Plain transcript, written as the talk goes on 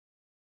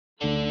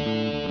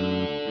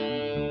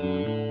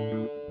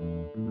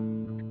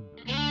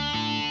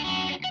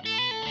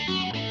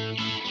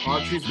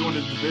Archie's going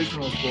to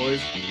divisionals,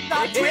 boys.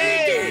 The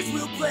Twinkies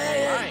will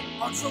play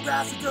on so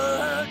grass and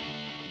dirt.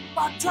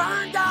 But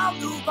turn down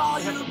the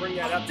volume. You have to bring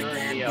that up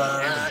during the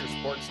amateur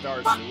sports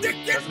stars Fuck of the week. Dick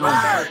and Doesn't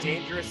that Bird.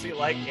 dangerously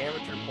like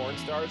amateur porn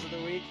stars of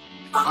the week?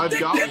 I've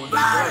got Dick one,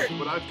 and Bird.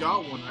 but I've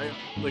got one. I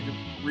like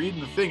reading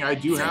the thing. I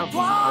do have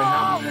one.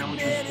 I have an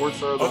amateur sports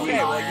star of the week.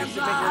 Okay, well, you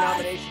submit your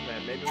nomination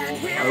then. Maybe we'll.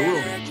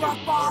 I will. Rock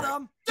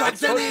bottom.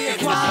 That's in Coach the Dick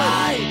and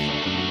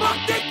incline. Fuck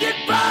Dick and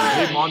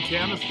Hey, Bird.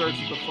 Montana starts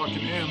at the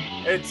fucking M.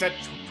 It's at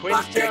Twins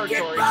Fuck Dick and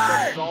territory. Bird.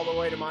 Stretches all the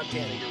way to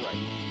Montana. You're right.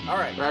 All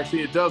right.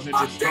 Actually, it doesn't.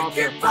 Fuck It stops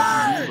Dick at and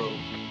fucking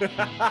Bird.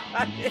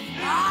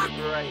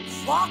 Zero. Right.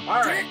 Fuck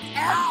All right. Dick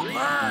and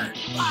Bird.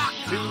 Fuck.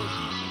 2,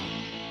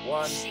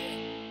 1.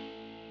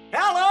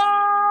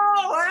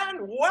 Hello and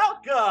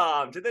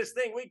welcome to this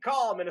thing we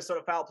call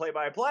Minnesota Foul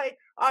Play-by-Play.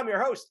 I'm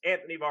your host,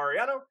 Anthony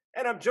Variano,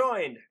 and I'm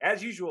joined,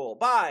 as usual,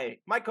 by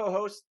my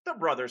co-host, the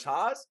Brothers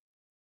Haas.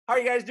 How are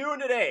you guys doing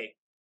today?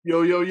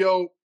 Yo, yo,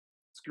 yo.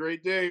 It's a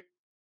great day.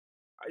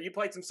 You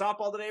played some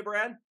softball today,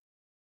 Brad?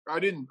 I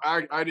didn't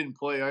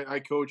play. I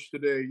coached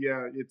today.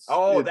 Yeah, it's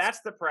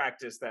That's the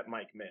practice that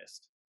Mike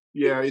missed.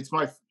 yeah, it's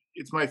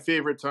my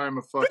favorite time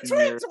of The fucking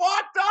year. Twins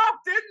walked off,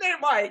 didn't they,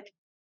 Mike?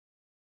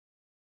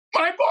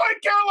 My boy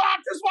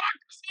Carlock just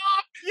walked us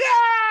off.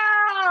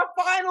 Yeah!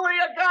 Finally,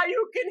 a guy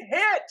who can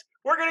hit.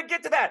 We're going to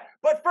get to that.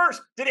 But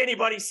first, did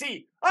anybody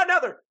see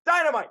another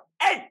Dynamite,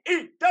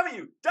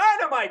 AEW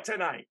Dynamite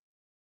tonight?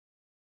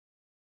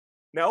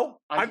 No?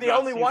 I'm the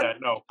only one?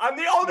 No. I'm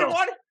the only No.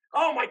 one?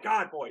 Oh, my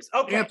God, boys.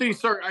 Okay. Anthony,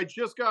 sorry, I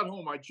just got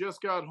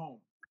home.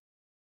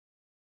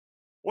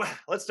 Well,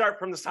 let's start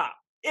from the top.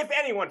 If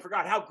anyone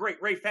forgot how great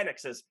Ray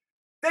Fenix is,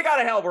 they got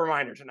a hell of a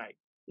reminder tonight.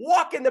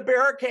 Walking the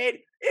barricade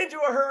into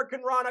a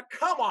Hurricane Rana.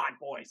 Come on,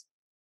 boys.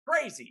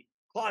 Crazy.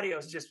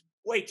 Claudio's just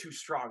way too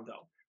strong,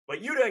 though.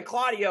 But Yuta and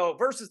Claudio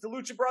versus the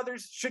Lucha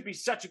Brothers should be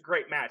such a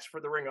great match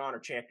for the Ring of Honor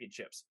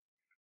Championships.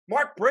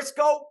 Mark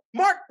Briscoe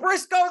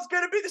is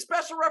going to be the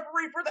special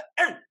referee for the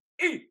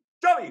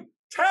AEW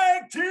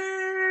Tag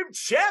Team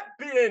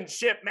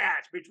Championship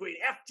match between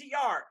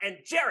FTR and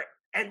Jarrett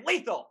and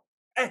Lethal.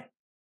 And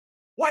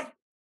what?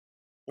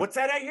 What's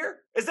that I hear?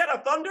 Is that a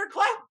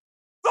thunderclap?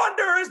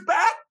 Thunder is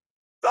back?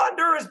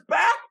 Thunder is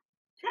back?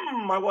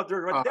 I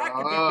wonder what that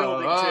could be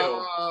building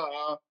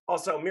to.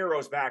 Also,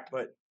 Miro's back,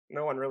 but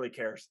no one really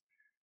cares.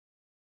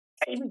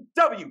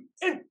 AEW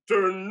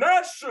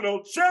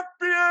International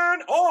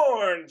Champion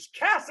Orange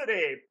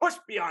Cassidy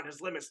pushed beyond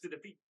his limits to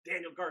defeat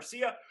Daniel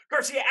Garcia.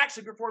 Garcia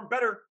actually performed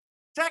better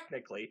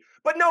technically,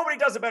 but nobody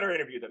does a better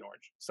interview than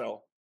Orange.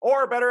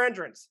 Or a better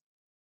entrance.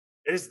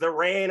 Is the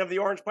reign of the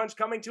Orange Punch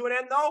coming to an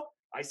end, though?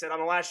 I said on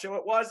the last show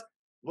it was.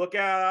 Look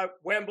at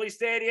Wembley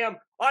Stadium.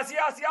 Aussie.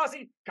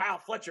 Kyle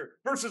Fletcher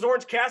versus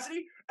Orange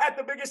Cassidy at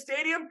the biggest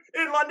stadium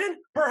in London,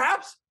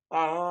 perhaps?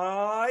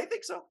 I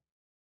think so.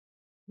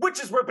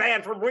 Witches were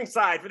banned from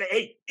ringside for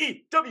the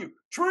AEW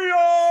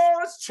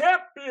Trios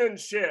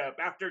Championship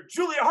after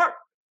Julia Hart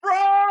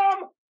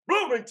from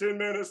Bloomington,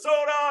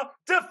 Minnesota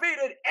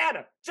defeated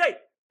Anna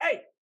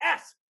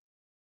J.A.S.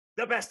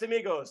 The Best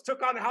Amigos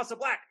took on the House of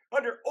Black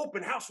under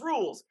open house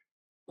rules.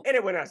 And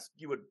it went as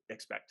you would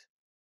expect.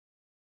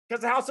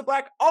 Because the House of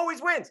Black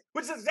always wins,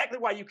 which is exactly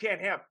why you can't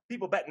have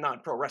people betting on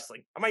pro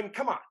wrestling. I mean,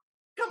 come on.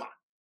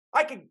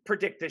 I can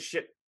predict this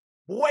shit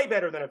way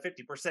better than a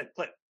 50%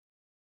 clip.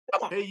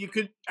 Come on. Hey, you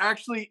could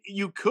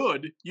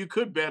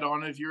bet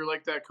on it if you're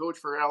like that coach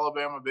for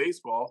Alabama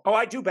baseball. Oh,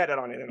 I do bet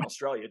on it in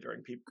Australia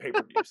during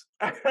pay-per-views.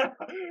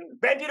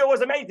 Bandito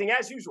was amazing,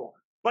 as usual.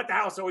 But the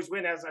House always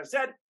win, as I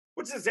said,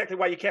 which is exactly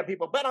why you can't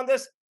people bet on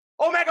this.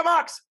 Omega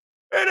Mox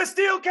in a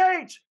steel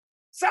cage.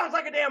 Sounds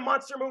like a damn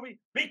monster movie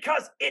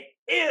because it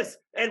is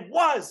and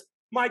was.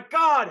 My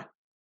God.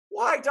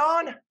 Why,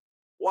 Don?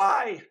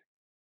 Why?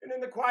 And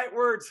in the quiet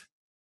words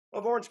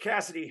of Orange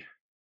Cassidy,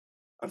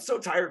 I'm so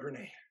tired,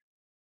 Renee.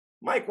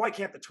 Mike, why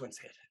can't the Twins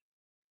hit?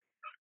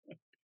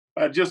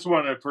 I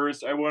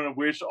want to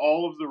wish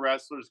all of the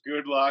wrestlers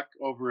good luck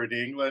over in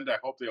England. I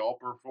hope they all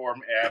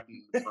perform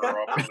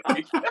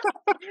admirably.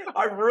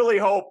 I really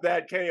hope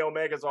that Kenny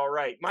Omega's all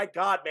right. My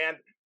God, man.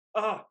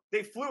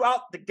 They flew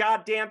out the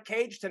goddamn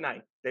cage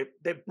tonight.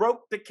 They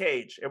broke the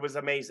cage. It was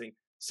amazing.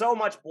 So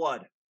much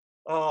blood.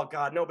 Oh,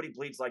 God, nobody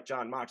bleeds like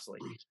John Moxley.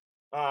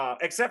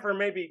 Except for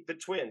maybe the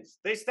Twins.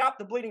 They stopped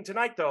the bleeding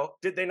tonight, though.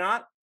 Did they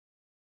not?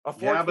 A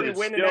 4-3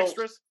 win in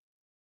extras?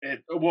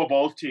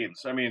 Both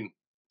teams. I mean,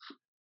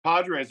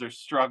 Padres are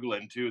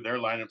struggling, too. Their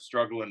lineup's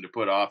struggling to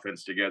put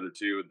offense together,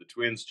 too. And the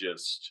Twins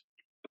just,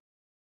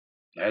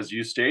 as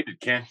you stated,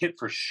 can't hit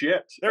for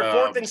shit. They're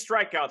fourth in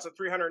strikeouts at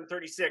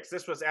 336.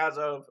 This was as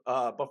of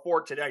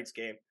before tonight's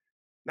game.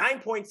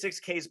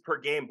 9.6 Ks per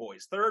game,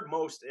 boys. Third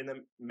most in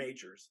the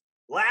majors.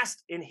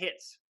 Last in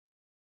hits.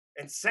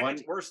 And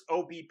second worst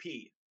OBP.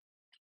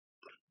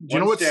 Do you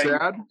know what's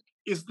sad?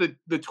 Is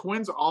the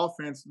Twins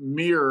offense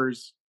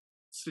mirrors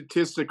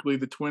statistically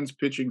the Twins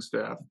pitching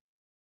staff.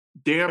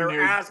 They're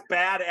as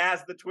bad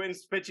as the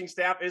Twins pitching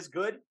staff is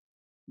good?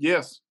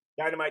 Yes.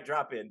 Dynamite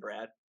drop in,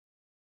 Brad.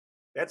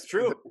 That's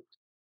true.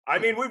 I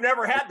mean, we've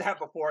never had that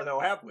before, though,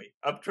 have we?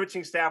 A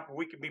twitching staff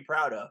we can be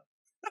proud of.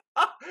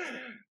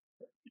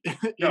 And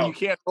you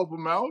can't help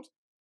them out?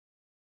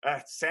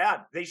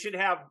 Sad. They should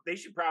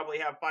probably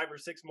have 5 or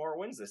 6 more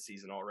wins this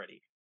season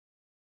already.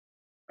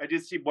 I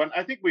did see one.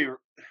 I think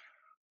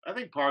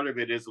part of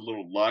it is a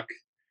little luck.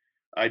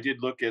 I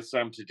did look at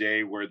some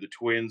today where the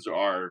Twins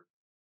are,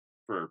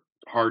 for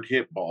hard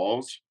hit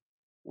balls,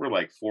 we're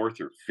like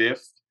 4th or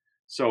 5th.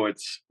 So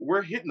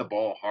we're hitting the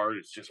ball hard.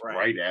 It's just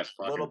right at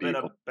fucking a little bit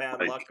people. of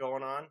bad luck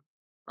going on.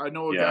 I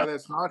know a guy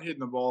that's not hitting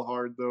the ball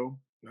hard, though.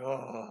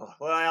 Oh,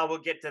 well, we'll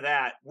get to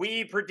that.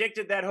 We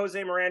predicted that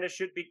Jose Miranda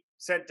should be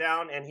sent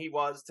down, and he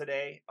was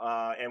today.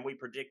 And we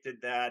predicted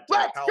that.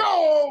 Let's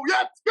go,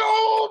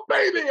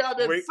 baby! I've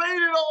been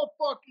saying it all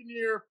fucking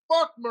year.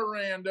 Fuck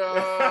Miranda.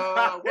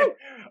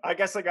 I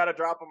guess I got to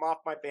drop him off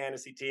my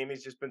fantasy team.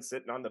 He's just been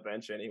sitting on the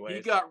bench anyway.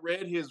 He got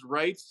read his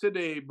rights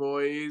today,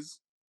 boys.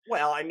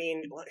 Well, I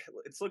mean,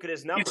 let's look at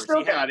his numbers. He's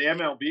still got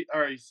MLB,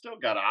 or he's still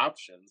got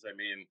options. I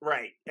mean,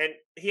 right, and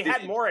he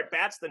had more at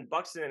bats than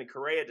Buxton and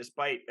Correa,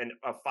 despite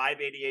a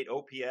 588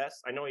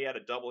 OPS. I know he had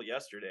a double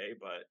yesterday,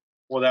 but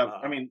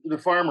I mean, the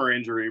Farmer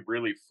injury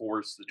really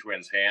forced the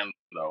Twins' hand,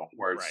 though,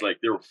 where it's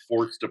like they were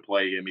forced to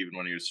play him even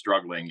when he was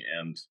struggling,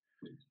 and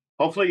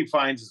hopefully he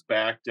finds his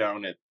bat back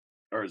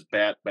at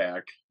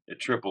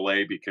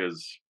AAA,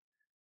 because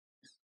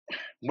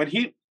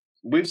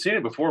we've seen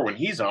it before, when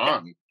he's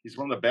on, he's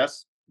one of the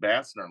best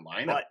bats in our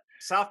lineup. But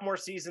sophomore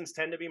seasons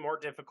tend to be more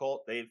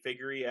difficult. They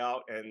figure you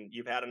out, and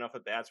you've had enough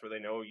at bats where they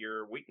know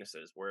your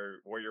weaknesses, where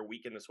you're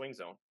weak in the swing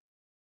zone.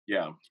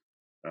 Yeah.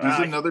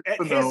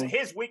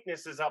 His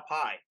weakness is up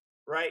high,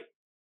 right?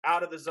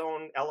 Out of the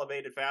zone,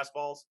 elevated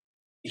fastballs.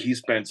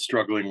 He's been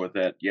struggling with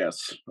that,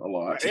 yes, a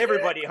lot.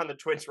 Everybody on the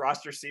Twins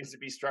roster seems to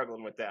be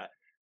struggling with that.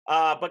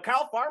 But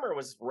Kyle Farmer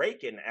was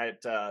raking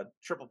at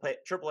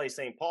AAA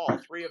St. Paul.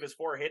 3 of his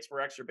 4 hits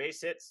were extra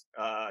base hits.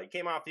 He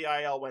came off the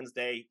IL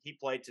Wednesday. He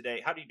played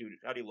today. How do you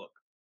look?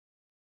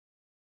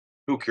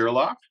 Who,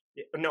 Kirilloff?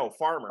 No,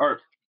 Farmer.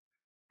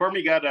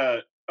 Farmer got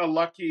a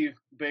lucky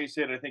base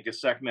hit, I think, a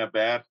second at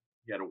bat.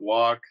 He had a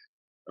walk,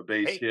 a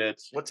base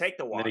hit. We'll take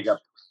the walk. Then he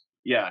got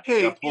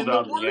pulled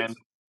out in the end.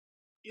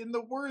 In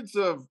the words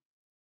of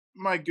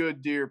my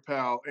good dear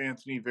pal,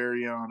 Anthony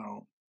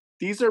Variano,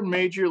 these are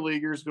major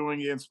leaguers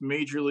going against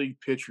major league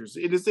pitchers.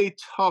 It is a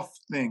tough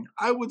thing.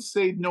 I would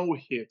say no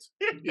hit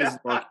is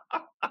lucky.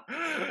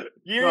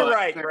 You're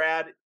right,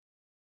 Brad.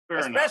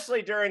 Especially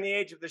enough. During the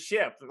age of the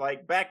shift.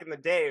 Like back in the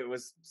day, it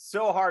was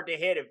so hard to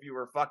hit if you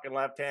were fucking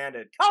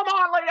left-handed. Come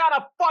on, lay down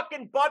a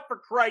fucking bunt, for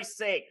Christ's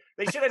sake.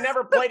 They should have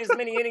never played as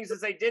many innings as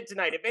they did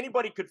tonight. If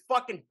anybody could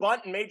fucking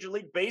bunt in Major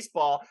League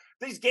Baseball,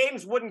 these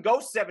games wouldn't go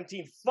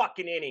 17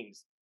 fucking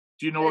innings.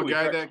 Do you know a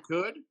guy that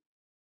could?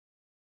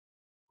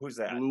 Who's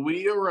that?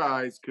 Louis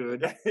Arise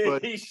could.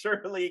 But... he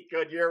surely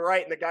could. You're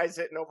right. And the guy's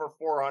hitting over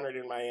 400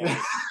 in Miami.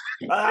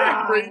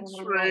 Great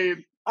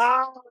trade.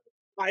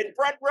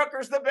 Brent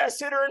Rooker's the best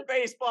hitter in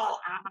baseball.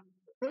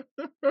 Pull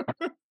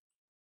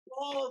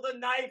the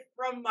knife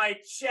from my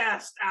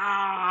chest.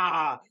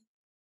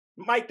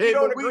 Mike, you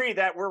don't agree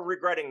that we're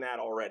regretting that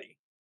already?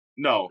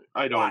 No,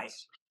 I don't.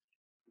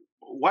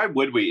 Why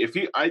would we?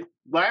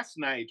 Last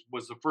night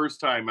was the first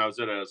time I was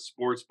at a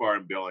sports bar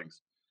in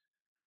Billings.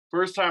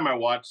 First time I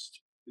watched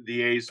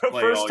the A's play. The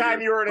first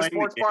time you were in a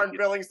sports bar in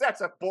Billings,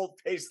 that's a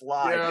bold-faced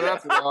lie. Yeah,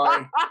 that's a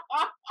lie.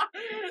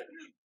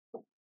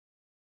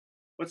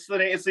 What's the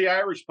name? It's the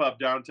Irish pub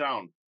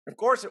downtown. Of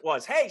course it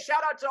was. Hey,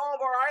 shout out to all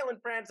of our Island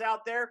fans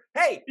out there.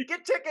 Hey,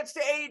 get tickets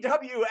to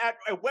AEW at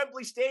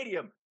Wembley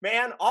Stadium.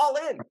 Man, all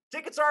in.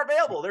 Tickets are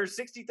available. There's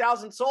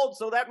 60,000 sold,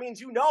 so that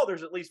means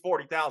there's at least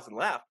 40,000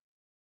 left.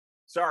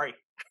 Sorry.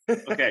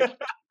 Okay,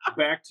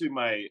 back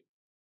to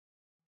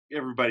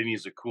everybody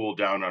needs to cool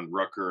down on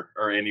Rooker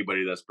or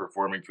anybody that's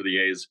performing for the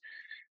A's.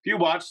 If you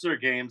watch their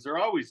games, they're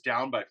always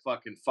down by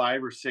fucking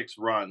 5 or 6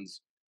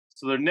 runs.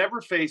 So they're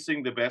never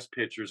facing the best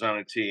pitchers on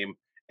a team.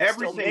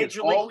 Everything is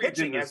always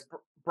pitching, as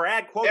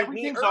Brad quoted me earlier.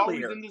 Everything's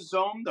always in the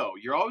zone, though.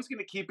 You're always going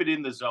to keep it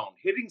in the zone.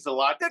 Hitting's a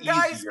lot easier. The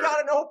guy's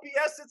got an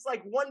OPS. It's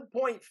like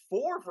 1.4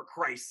 for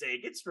Christ's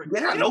sake. It's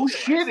ridiculous. Yeah, no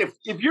shit.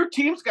 If your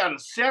team's got a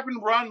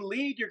 7-run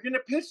lead, you're going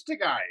to pitch to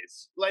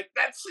guys. Like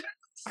that's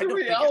the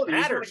reality. It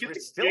matters.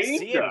 But still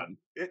seeing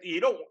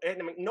you don't. I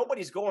mean,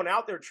 nobody's going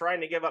out there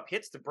trying to give up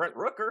hits to Brent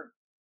Rooker.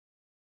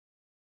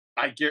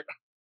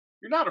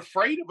 You're not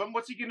afraid of him.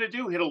 What's he going to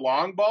do? Hit a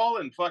long ball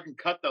and fucking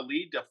cut the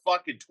lead to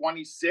fucking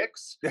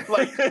 26?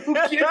 Like, who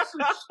gives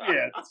a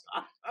shit?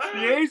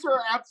 The A's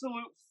are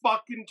absolute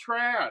fucking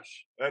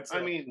trash.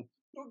 I mean,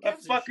 a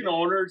fucking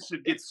owner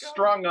should get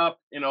strung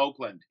up in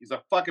Oakland. He's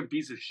a fucking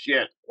piece of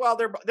shit. Well,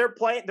 they're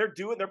pulling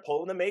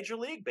the major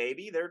league,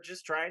 baby. They're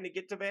just trying to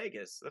get to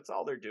Vegas. That's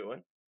all they're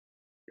doing.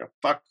 Yeah,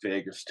 fuck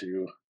Vegas,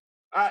 too.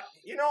 I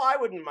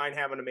wouldn't mind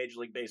having a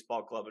Major League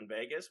Baseball club in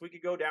Vegas. We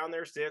could go down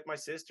there, stay with my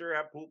sister,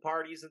 have pool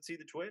parties, and see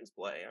the Twins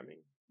play. I mean,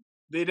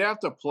 they'd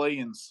have to play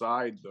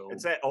inside, though.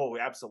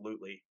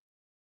 Absolutely.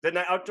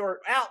 The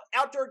outdoor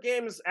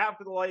games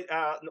after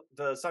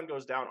the sun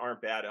goes down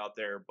aren't bad out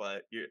there,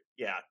 but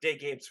day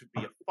games would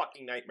be a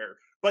fucking nightmare.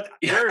 But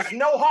there's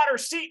no hotter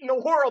seat in the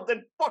world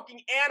than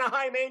fucking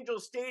Anaheim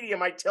Angels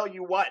Stadium. I tell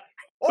you what.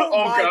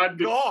 Oh my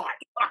God.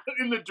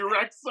 In the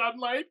direct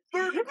sunlight.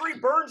 3rd-degree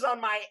burns on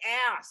my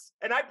ass.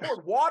 And I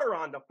poured water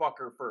on the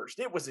fucker first.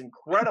 It was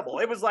incredible.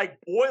 It was like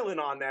boiling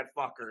on that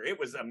fucker. It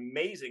was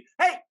amazing.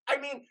 Hey, I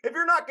mean, if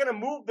you're not going to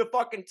move the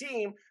fucking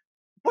team,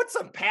 put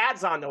some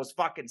pads on those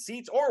fucking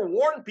seats or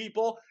warn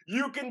people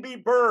you can be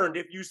burned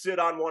if you sit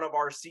on one of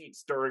our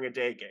seats during a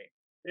day game.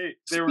 Hey,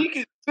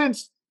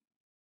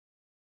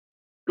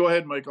 Go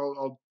ahead, Mike. I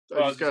was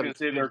just going to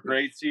say they're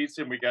great seats,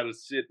 and we got to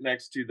sit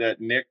next to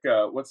that Nick.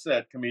 What's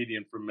that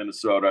comedian from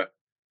Minnesota?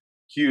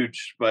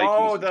 Huge Vikings.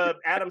 Oh, the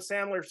Adam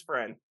Sandler's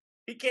friend.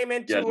 He came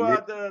into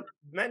the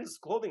men's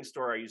clothing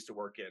store I used to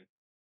work in.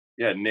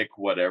 Yeah, Nick,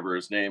 whatever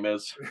his name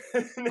is.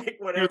 Nick,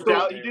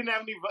 whatever. He didn't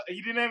have any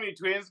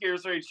Twins gear,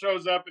 so he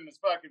shows up in his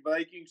fucking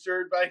Viking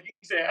shirt,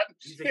 Vikings hat.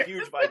 He's a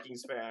huge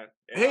Vikings fan.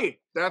 Yeah. Hey,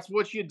 that's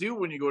what you do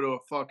when you go to a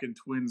fucking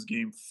Twins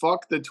game.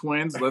 Fuck the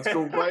Twins. Let's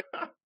go right.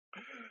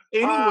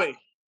 Anyway,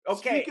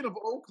 speaking of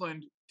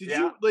Oakland, did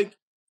you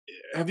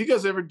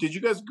guys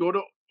go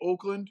to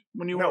Oakland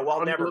when you were? No,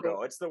 I'll never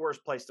go. It's the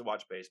worst place to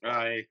watch baseball.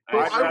 I'd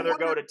rather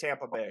go to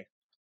Tampa Bay.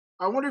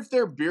 I wonder if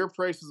their beer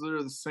prices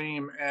are the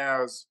same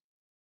as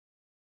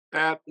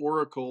at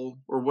Oracle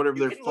or whatever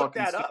their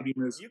fucking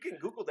stadium is. You can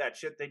Google that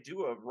shit. They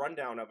do a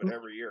rundown of it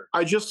every year.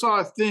 I just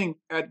saw a thing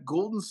at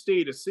Golden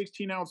State. A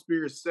 16-ounce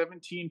beer is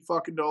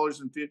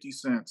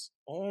 $17.50.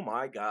 Oh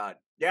my God!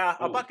 Yeah,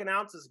 $1 an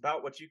ounce is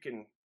about what you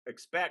can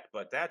expect,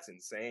 but that's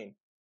insane.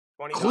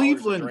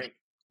 $20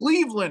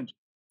 Cleveland,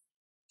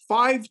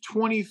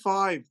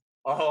 $5.25.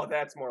 Oh,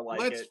 that's more like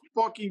Let's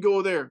fucking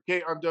go there.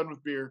 Okay, I'm done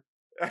with beer.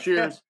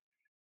 Cheers.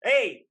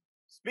 Hey,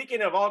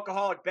 speaking of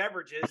alcoholic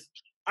beverages,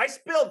 I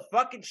spilled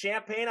fucking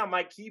champagne on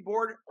my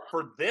keyboard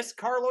for this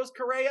Carlos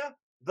Correa.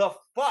 The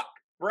fuck?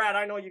 Brad,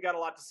 I know you got a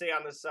lot to say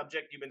on this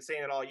subject. You've been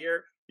saying it all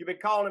year. You've been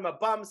calling him a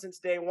bum since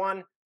day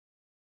one.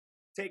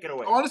 Take it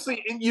away.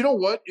 Honestly, and you know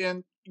what?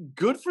 And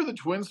good for the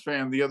Twins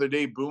fan the other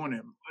day booing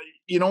him.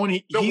 You know, when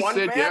he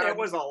said, fan, it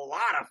was a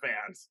lot of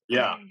fans.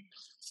 Yeah.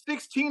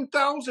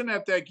 16,000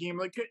 at that game.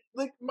 But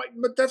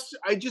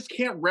I just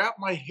can't wrap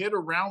my head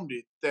around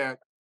it that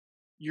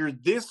you're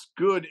this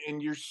good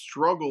and you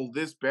struggle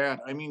this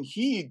bad. I mean,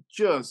 he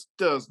just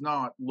does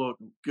not look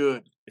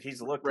good.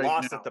 He's looked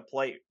lost at the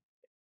plate.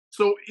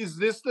 So is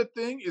this the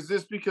thing? Is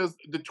this because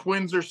the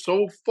Twins are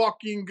so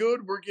fucking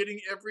good? We're getting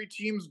every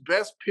team's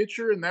best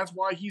pitcher, and that's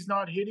why he's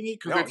not hitting it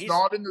because it's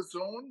not in the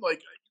zone.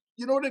 Like,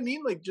 you know what I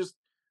mean? Like, just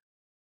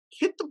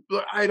hit the.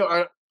 I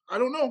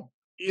don't know.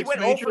 He went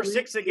 0 for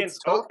 6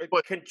 against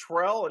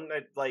Cantrell and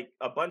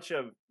a bunch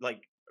of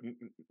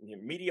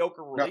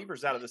mediocre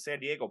relievers out of the San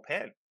Diego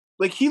pen.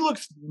 Like he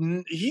looks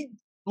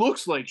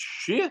like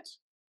shit.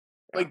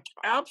 Like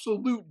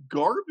absolute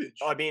garbage.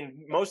 I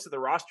mean, most of the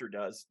roster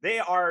does. They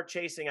are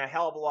chasing a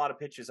hell of a lot of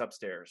pitches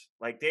upstairs.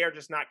 Like they are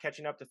just not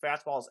catching up to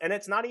fastballs. And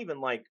it's not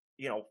even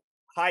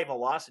high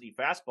velocity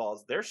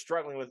fastballs. They're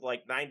struggling with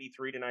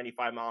 93 to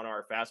 95 mile an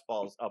hour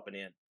fastballs up and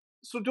in.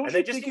 So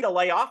they just need to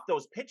lay off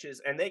those pitches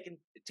and they can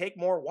take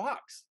more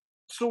walks.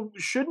 So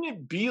shouldn't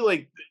it be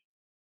like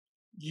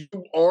you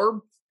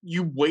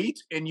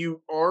wait and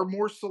you are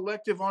more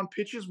selective on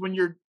pitches when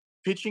your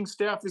pitching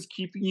staff is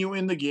keeping you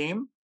in the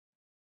game?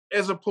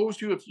 As opposed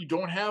to if you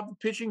don't have the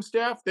pitching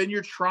staff, then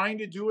you're trying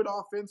to do it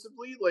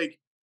offensively.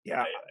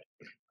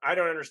 I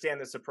don't understand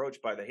this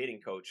approach by the hitting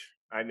coach.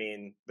 I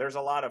mean, there's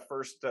a lot of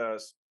first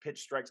pitch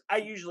strikes. I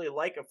usually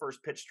like a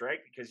first pitch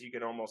strike because you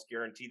can almost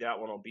guarantee that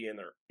one will be in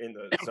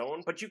the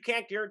zone, but you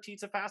can't guarantee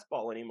it's a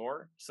fastball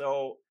anymore.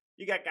 So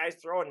you got guys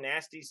throwing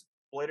nasty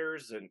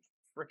splitters and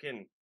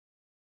freaking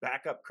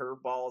backup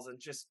curveballs and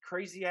just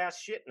crazy ass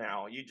shit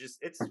now.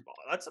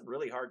 That's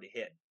really hard to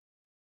hit.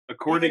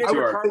 According to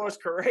Carlos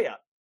Correa.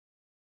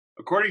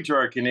 According to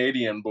our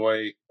Canadian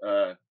boy,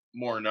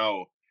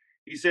 Morneau,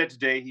 he said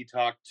today he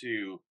talked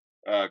to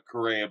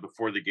Correa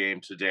before the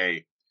game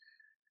today.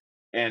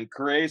 And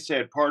Correa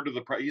said part of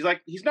the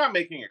he's not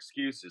making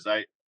excuses.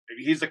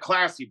 He's a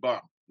classy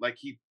bum. Like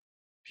he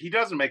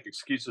doesn't make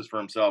excuses for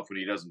himself when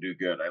he doesn't do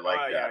good. I like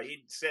that. Yeah,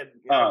 he said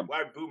I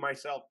boo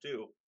myself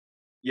too.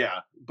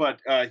 Yeah,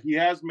 but he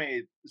has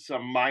made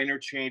some minor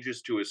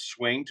changes to his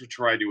swing to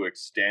try to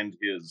extend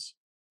his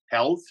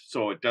health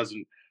so it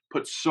doesn't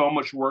put so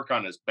much work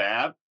on his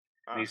bat.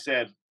 And he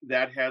said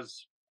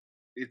it's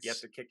yet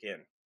to kick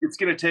in. It's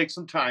going to take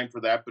some time for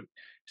that. But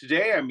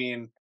today, I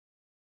mean,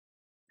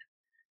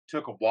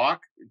 took 1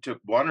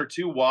 or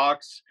 2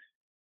 walks,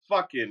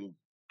 fucking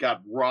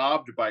got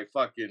robbed by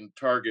fucking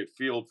Target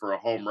Field for a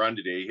home run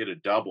today. He hit a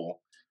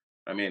double.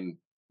 I mean,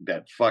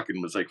 that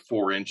fucking was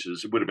 4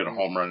 inches. It would have been a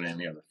home run in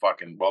any other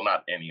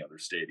not any other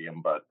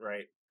stadium, but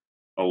right.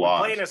 A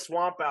lot. We're playing a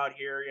swamp out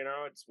here,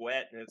 it's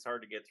wet and it's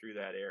hard to get through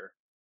that air.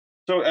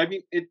 So, I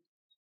mean,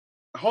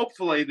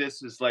 hopefully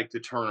this is the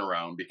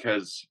turnaround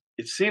because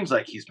it seems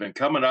like he's been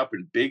coming up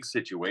in big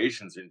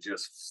situations and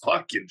just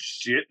fucking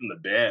shit in the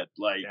bed.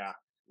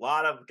 A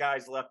lot of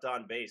guys left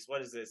on base.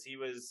 What is this? He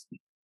was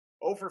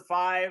 0 for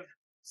 5,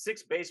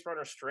 6 base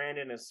runners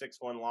stranded, and a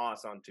 6-1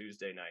 loss on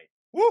Tuesday night.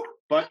 Woo!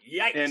 But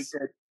Yikes! And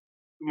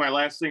my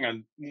last thing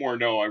on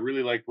Morneau, I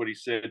really like what he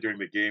said during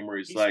the game, where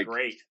he's like,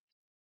 great.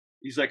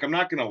 He's like, I'm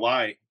not gonna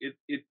lie, it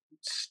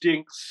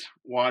stinks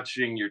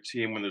watching your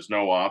team when there's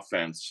no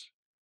offense.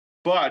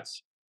 But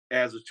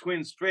as a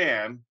Twins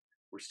fan,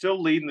 we're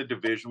still leading the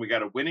division. We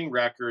got a winning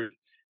record.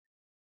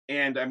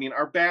 And I mean,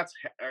 our bats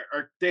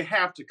they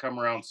have to come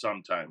around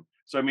sometime.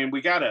 So I mean,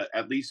 we gotta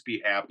at least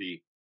be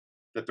happy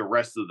that the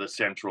rest of the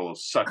Central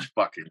is such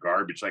fucking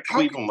garbage. Like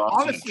Cleveland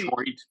lost to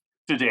Detroit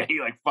today,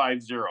 like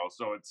 5-0.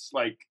 So it's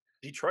like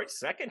Detroit's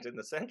second in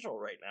the Central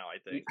right now, I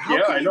think.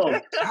 I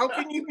know. How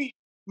can you be?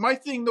 My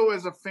thing though,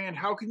 as a fan,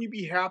 how can you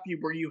be happy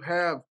where you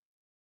have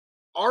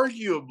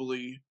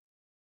arguably,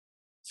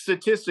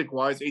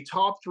 statistic-wise, a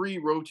top 3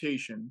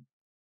 rotation,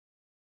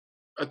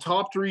 a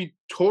top 3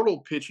 total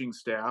pitching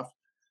staff?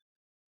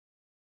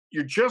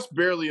 You're just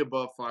barely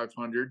above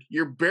 500.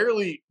 You're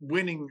barely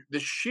winning the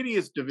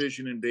shittiest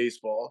division in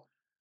baseball.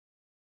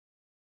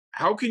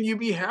 How can you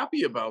be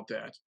happy about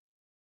that?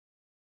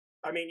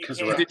 I mean, because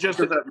at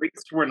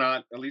least we're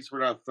not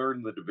third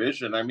in the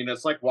division. I mean,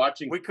 it's like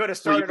watching. We could have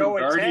started 0-10.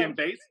 Guardian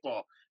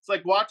baseball. It's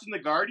like watching the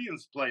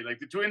Guardians play. Like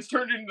the Twins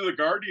turned into the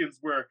Guardians,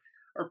 where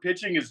our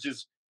pitching is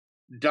just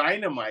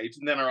dynamite,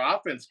 and then our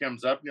offense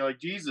comes up, and you're like,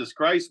 Jesus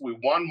Christ, we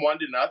won 1-0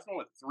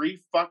 with 3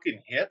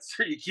 fucking hits.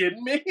 Are you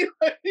kidding me?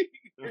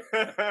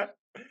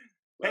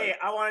 Hey,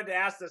 I wanted to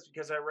ask this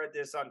because I read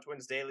this on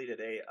Twins Daily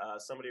today.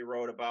 Somebody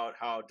wrote about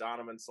how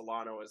Donovan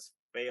Solano has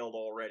failed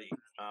already.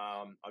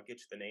 I'll get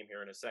you the name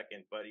here in a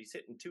second, but he's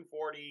hitting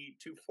 240,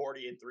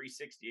 and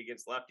 360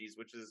 against lefties,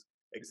 which is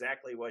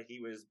exactly what he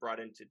was brought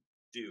in to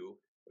do.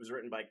 It was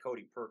written by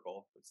Cody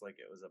Perkle. It's like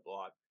it was a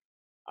blog.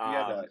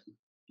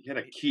 He had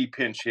a key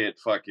pinch hit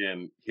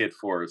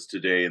for us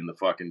today in the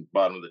fucking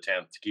bottom of the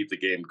 10th to keep the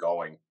game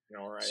going.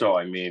 All right. So,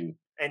 I mean.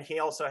 And he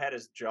also had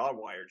his jaw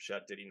wired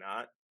shut, did he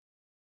not?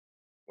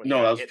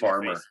 No, that was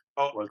Farmer.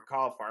 Oh,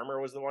 Kyle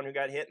Farmer was the one who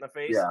got hit in the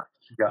face? Yeah.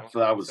 So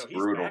that was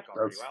brutal.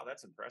 Wow,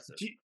 that's impressive.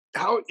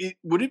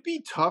 Would it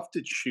be tough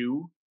to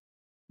chew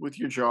with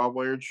your jaw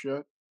wired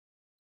shut?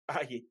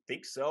 You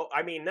think so?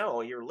 I mean,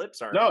 no, your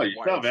lips aren't. No, you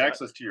still have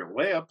access to your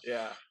lips.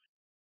 Yeah.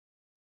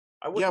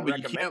 I wouldn't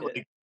recommend you can't,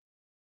 it.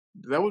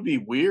 That would be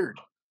weird.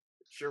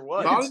 Sure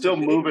would. You can still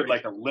move it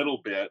like a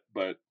little bit,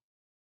 but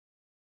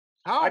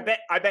how? I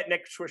bet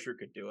Nick Swisher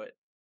could do it.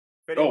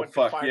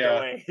 Fuck yeah,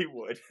 way, he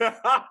would.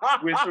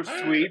 Winter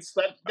Sweets.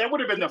 That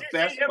would have been the best.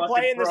 Did you see him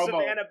playing the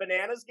Savannah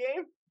Bananas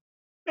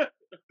game?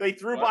 They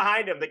threw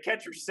behind him. The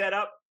catcher set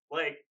up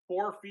like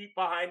 4 feet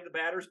behind the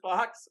batter's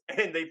box,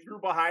 and they threw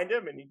behind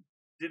him, and he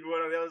did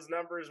one of those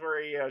numbers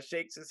where he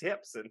shakes his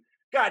hips. And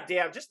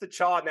goddamn, just the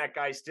chaw on that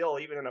guy still,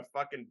 even in a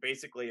fucking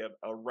basically a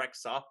rec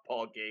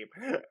softball game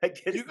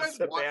against the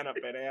Savannah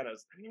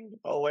Bananas.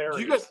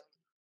 Hilarious.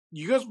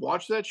 You guys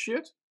watch that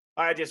shit?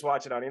 I just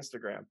watch it on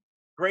Instagram.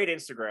 Great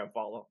Instagram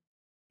follow.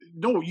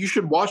 No, you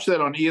should watch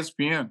that on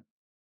ESPN.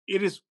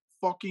 It is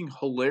fucking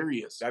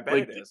hilarious. I bet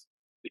it is.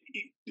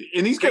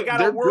 And these guys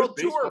got a world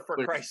tour, for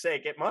Christ's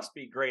sake. It must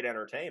be great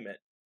entertainment.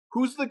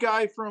 Who's the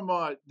guy from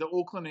the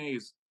Oakland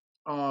A's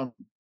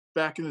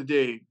back in the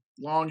day?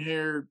 Long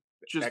hair,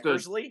 just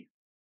Eckersley?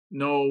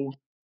 No.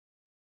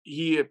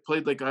 He had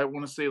played I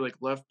want to say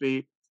left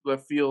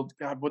field.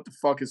 God, what the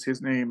fuck is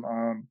his name?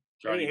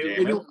 Johnny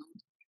Damon.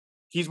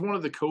 He's one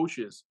of the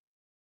coaches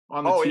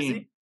on the team. Is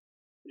he?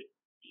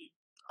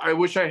 I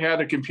wish I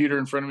had a computer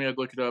in front of me. I'd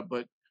look it up.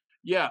 But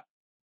yeah,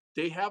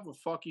 they have a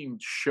fucking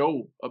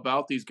show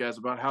about these guys,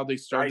 about how they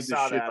started this shit.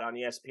 I saw that on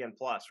ESPN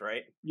Plus,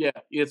 right? Yeah,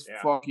 it's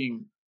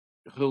fucking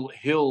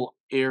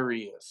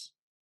hilarious.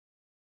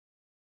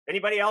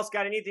 Anybody else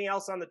got anything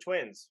else on the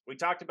Twins? We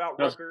talked about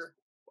Rooker.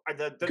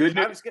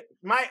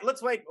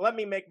 Let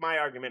me make my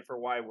argument for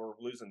why we're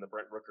losing the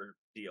Brent Rooker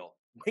deal.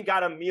 We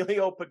got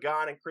Emilio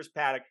Pagan and Chris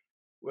Paddock,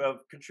 who have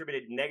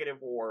contributed negative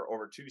WAR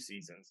over 2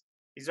 seasons.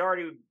 He's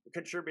already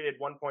contributed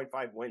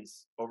 1.5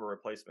 wins over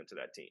replacement to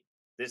that team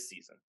this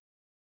season.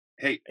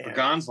 Hey,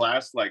 Pagan's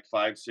last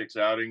 5-6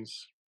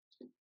 outings.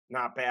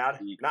 Not bad.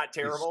 Not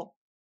terrible.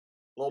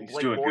 He's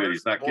doing good.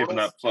 He's not giving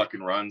up fucking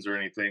runs or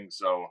anything.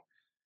 So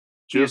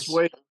just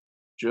wait.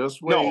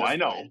 No, I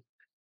know.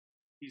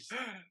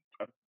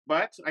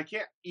 But I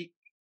can't.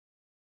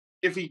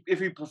 If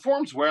he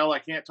performs well, I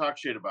can't talk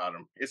shit about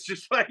him. It's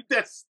just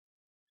that's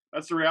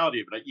the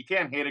reality of it. You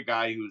can't hate a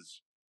guy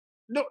who's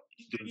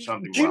doing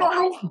something. Do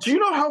you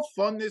know how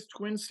fun this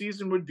Twins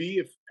season would be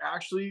if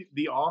actually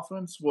the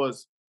offense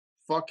was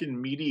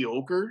fucking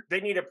mediocre?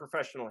 They need a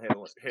professional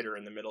hitter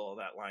in the middle of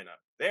that lineup.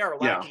 They are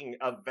lacking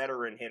a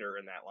veteran hitter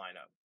in that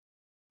lineup.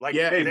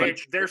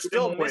 They're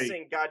still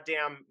missing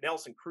goddamn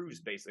Nelson Cruz,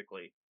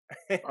 basically.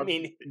 I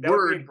mean, that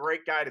would be a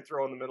great guy to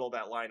throw in the middle of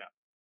that lineup.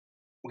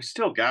 We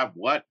still got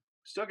what?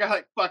 Still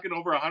got fucking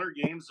over 100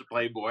 games to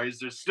play, boys.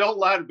 There's still a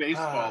lot of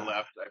baseball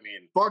left. I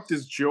mean, fuck,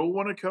 does Joe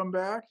want to come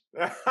back?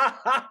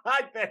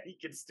 I bet he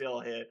can still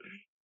hit.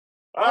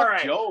 All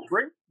right, Joe,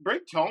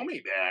 bring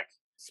Tommy back.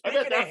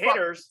 Speaking of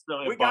hitters, still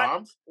we hit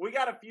bombs.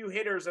 got a few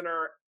hitters in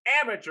our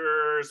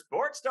amateur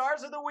sports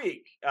stars of the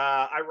week.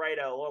 I write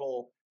a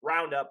little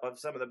roundup of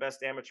some of the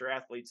best amateur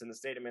athletes in the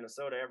state of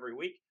Minnesota every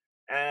week,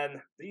 and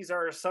these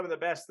are some of the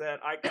best that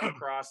I come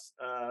across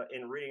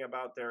in reading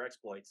about their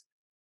exploits.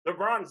 The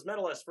bronze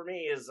medalist for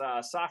me is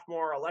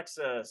sophomore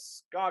Alexa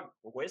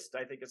Skogwist,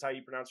 I think is how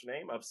you pronounce her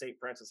name, of St.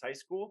 Francis High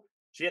School.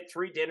 She hit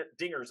 3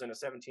 dingers in a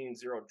 17-0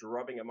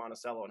 drubbing of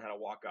Monticello and had a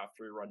walk-off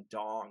 3-run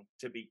dong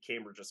to beat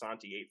Cambridge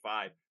Asante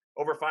 8-5.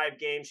 Over 5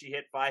 games, she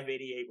hit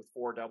 588 with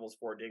 4 doubles,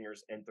 4 dingers,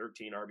 and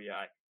 13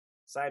 RBI.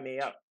 Sign me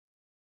up.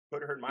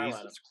 Put her in my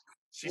lineup.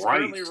 She's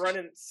currently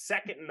running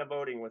second in the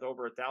voting with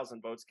over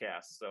 1,000 votes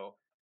cast. So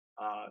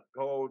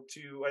go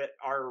to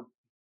our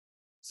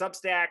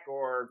Substack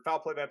or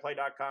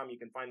foulplaybyplay.com. You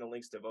can find the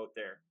links to vote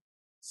there.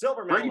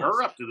 Silver medalist. Bring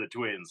her up to the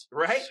Twins.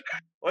 Right?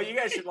 Well, you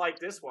guys should like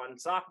this one.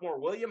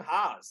 Sophomore William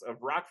Haas of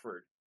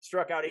Rockford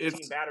struck out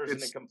 18 batters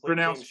in a complete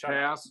game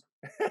shutout.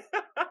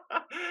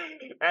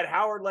 At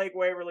Howard Lake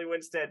Waverly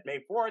Winstead, May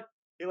 4th,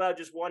 he allowed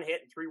just 1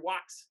 hit and 3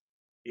 walks.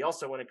 He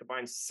also went a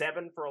combined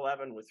 7 for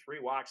 11 with 3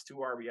 walks, 2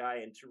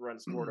 RBI, and 2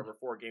 runs scored over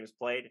 4 games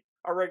played.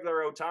 Our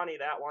regular Otani,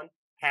 that one,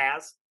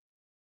 has.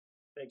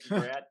 Thank you,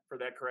 Brad, for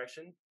that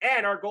correction.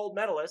 And our gold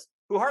medalist,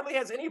 who hardly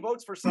has any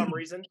votes for some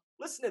reason.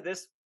 Listen to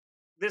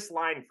this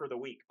line for the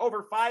week.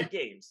 Over 5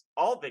 games,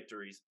 all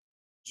victories,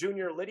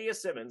 junior Lydia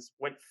Simmons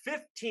went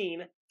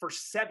 15 for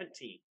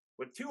 17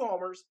 with 2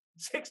 homers,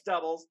 6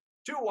 doubles,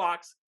 2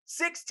 walks,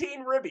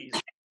 16 ribbies,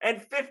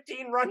 and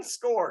 15 runs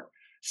scored.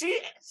 She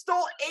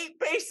stole 8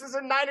 bases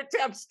in 9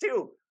 attempts,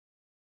 too.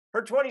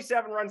 Her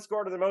 27 runs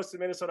scored are the most in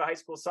Minnesota high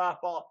school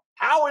softball.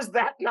 How is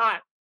that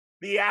not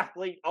the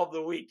athlete of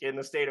the week in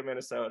the state of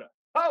Minnesota?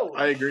 Holy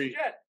I agree.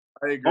 Shit.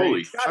 I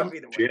agree.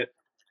 Holy shit.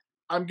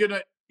 I'm going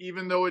to,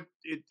 even though it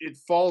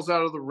falls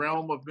out of the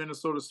realm of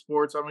Minnesota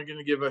sports, I'm going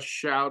to give a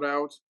shout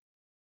out.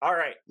 All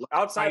right.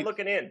 Outside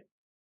looking in.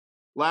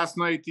 Last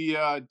night,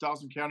 the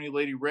Dawson County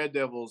Lady Red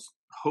Devils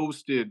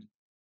hosted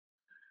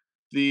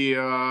the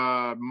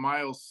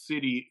Miles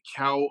City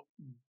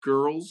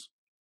Cowgirls,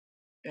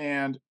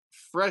 and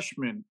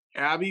freshman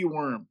Abby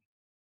Worm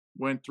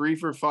went 3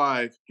 for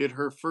 5, hit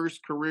her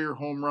first career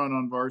home run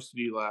on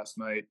varsity last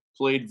night,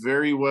 played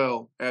very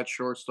well at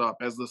shortstop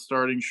as the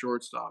starting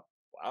shortstop.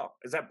 Wow.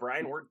 Is that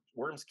Brian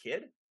Worm's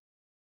kid?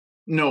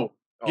 No.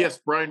 Oh. Yes,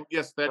 Brian.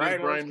 Yes, that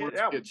is Brian Worm's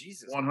kid. Oh,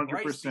 Jesus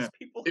 100%. These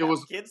people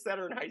have kids that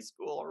are in high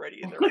school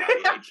already in their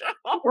age.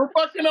 We're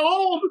fucking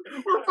old.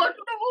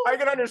 I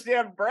can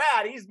understand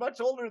Brad. He's much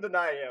older than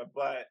I am,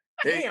 but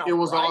damn, it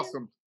was Brian?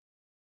 Awesome.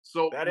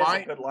 So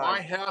my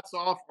hats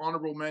off,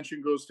 honorable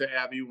mention goes to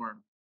Abby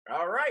Worm.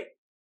 All right.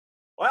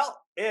 Well,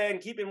 in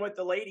keeping with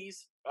the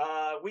ladies,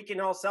 we can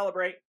all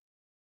celebrate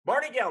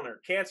Marty Gellner,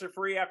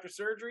 cancer-free after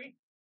surgery.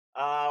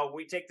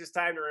 We take this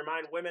time to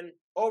remind women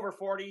over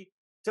 40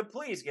 to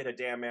please get a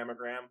damn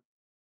mammogram.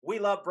 We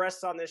love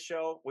breasts on this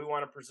show. We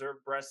want to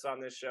preserve breasts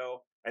on this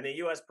show. And the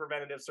U.S.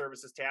 Preventative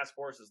Services Task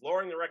Force is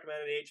lowering the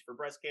recommended age for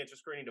breast cancer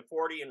screening to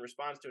 40 in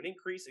response to an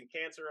increase in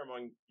cancer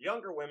among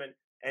younger women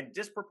and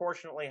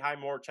disproportionately high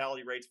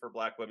mortality rates for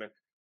Black women.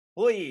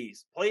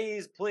 Please,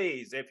 please,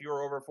 please, if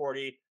you're over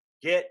 40,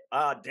 get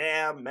a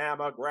damn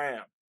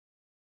mammogram.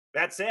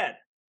 That said.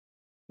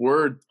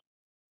 Word.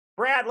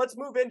 Brad, let's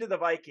move into the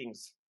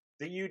Vikings,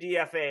 the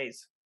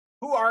UDFAs.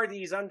 Who are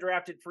these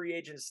undrafted free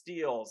agent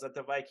steals that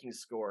the Vikings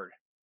scored?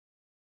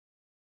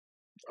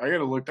 I got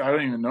to look. I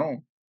don't even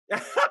know.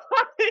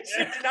 Did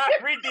you not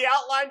read the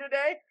outline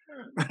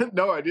today?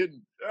 No, I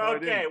didn't.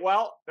 Okay,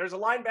 well, there's a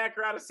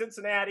linebacker out of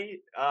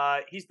Cincinnati.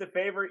 He's the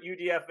favorite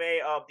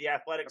UDFA of the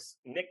Athletics,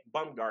 Nick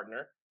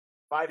Bumgardner.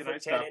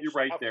 5'10". You're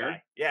right there.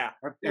 Guy. Yeah.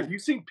 Have you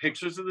seen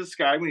pictures of this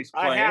guy when he's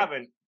playing? I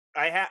haven't.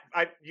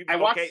 I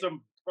watched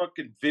some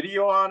fucking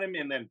video on him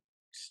and then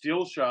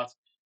still shots.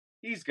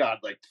 He's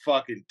got like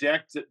fucking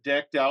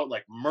decked out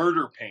like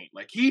murder paint.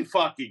 Like he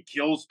fucking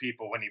kills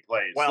people when he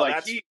plays. Well,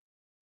 like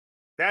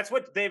that's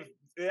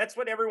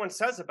what everyone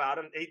says about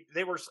him.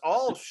 They were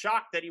all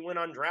shocked that he went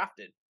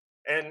undrafted.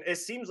 And it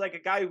seems like a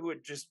guy who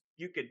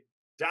you could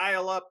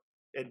dial up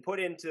and put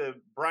into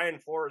Brian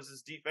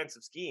Flores'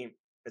 defensive scheme,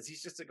 because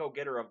he's just a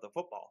go-getter of the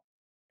football.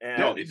 And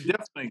no,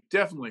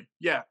 definitely.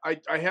 Yeah,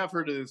 I have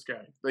heard of this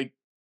guy. Like,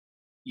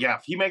 yeah,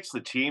 if he makes the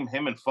team,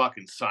 him and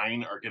fucking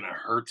Sign are going to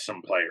hurt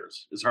some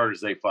players as hard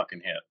as they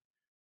fucking hit.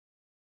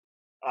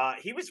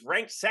 He was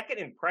ranked second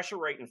in pressure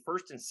rate and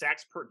first in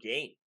sacks per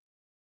game.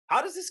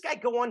 How does this guy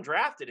go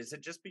undrafted? Is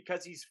it just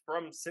because he's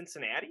from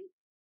Cincinnati?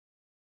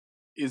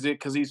 Is it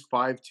because he's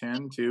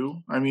 5'10"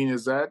 too? I mean,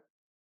 is that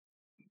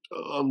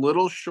a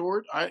little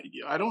short? I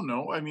don't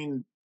know. I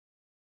mean,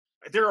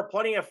 there are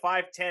plenty of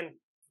 5'10"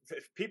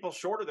 people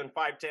shorter than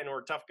 5'10" who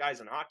are tough guys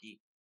in hockey.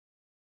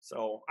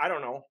 So I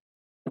don't know.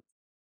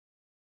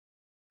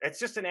 It's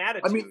just an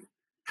attitude. I mean,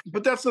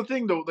 but that's the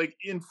thing though. Like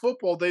in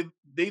football, they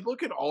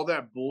look at all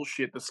that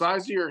bullshit. The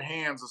size of your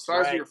hands, the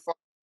size of your fucking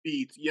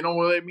feet. You know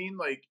what I mean?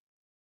 Like,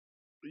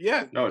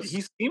 yeah,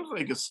 he seems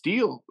like a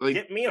steal. Like,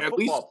 get me a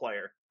football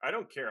player. I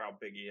don't care how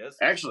big he is.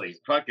 Actually,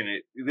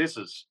 fucking this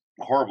is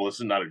horrible. This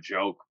is not a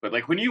joke, but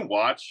like when you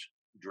watch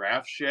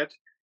draft shit,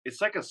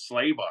 it's like a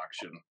slave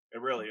auction.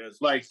 It really is.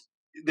 Like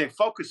they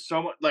focus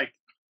so much. Like,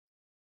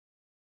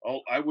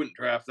 oh, I wouldn't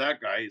draft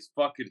that guy. His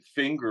fucking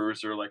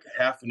fingers are like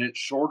a half an inch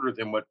shorter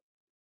than what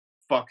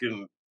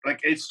fucking like.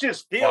 It's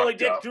just he only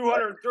fucked did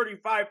up.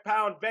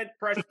 235-pound bench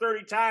press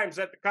 30 times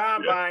at the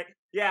combine.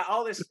 Yeah,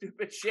 all this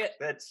stupid shit.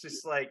 That's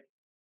just like,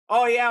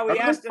 oh yeah, we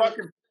asked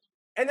him.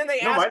 And then they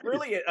ask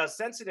really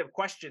sensitive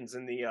questions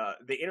in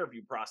the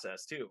interview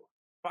process too.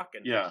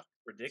 Fucking ridiculous.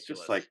 It's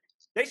just like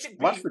they should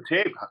watch the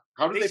tape.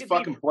 How do they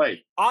fucking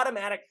play?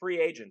 Automatic free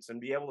agents and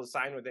be able to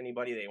sign with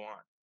anybody they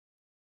want.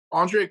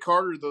 Andre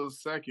Carter, though,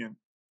 second.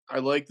 I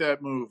like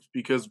that move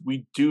because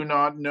we do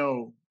not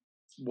know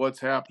what's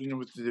happening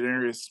with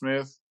Denarius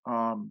Smith.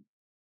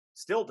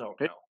 Still don't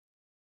know.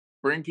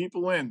 Bring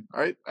people in.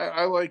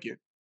 I like it.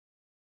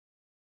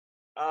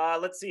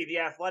 Let's see. The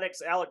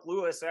Athletics' Alec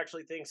Lewis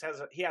actually thinks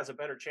he has a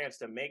better chance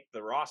to make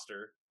the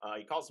roster.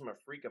 He calls him a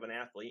freak of an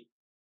athlete.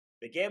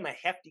 They gave him a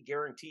hefty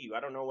guarantee.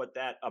 I don't know what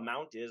that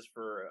amount is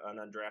for an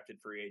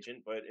undrafted free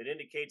agent, but it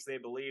indicates they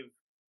believe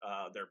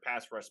their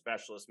pass rush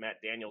specialist, Matt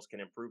Daniels, can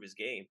improve his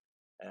game.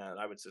 And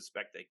I would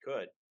suspect they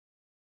could.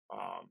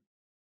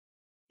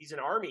 He's an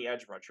Army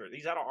edge rusher.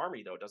 He's out of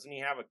Army, though. Doesn't he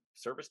have a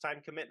service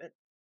time commitment?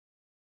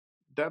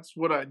 That's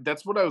what I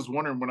was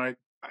wondering when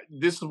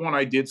this is one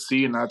I did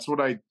see, and that's what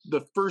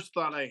the first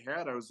thought I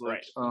had. I was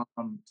like,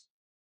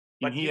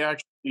 can he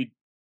actually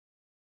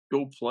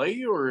go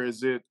play, or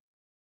is it?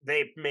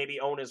 They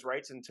maybe own his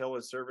rights until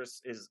his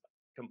service is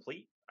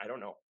complete. I don't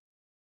know.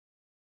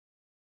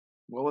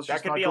 Well, let's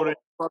just not go to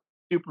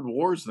stupid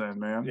wars then,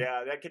 man.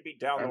 Yeah, that could be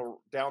down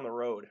the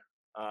road.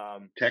 I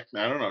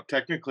don't know.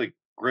 Technically,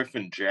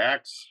 Griffin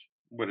Jacks,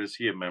 what is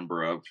he a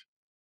member of?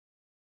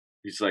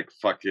 He's like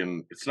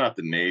fucking, it's not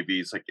the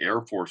Navy, it's like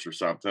Air Force or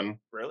something.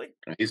 Really?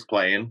 And he's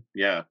playing,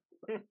 yeah.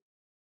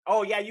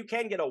 Oh, yeah, you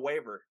can get a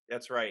waiver.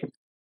 That's right.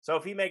 So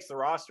if he makes the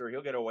roster,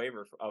 he'll get a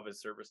waiver of his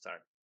service time.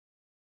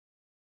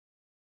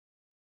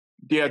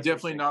 Yeah,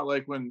 definitely not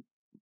like when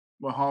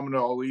Muhammad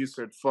Ali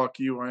said, "Fuck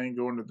you, I ain't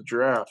going to the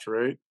draft,"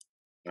 right?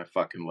 I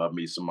fucking love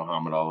me some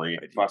Muhammad Ali.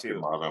 I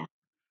fucking love him.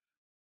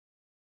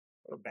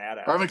 What a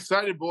badass. I'm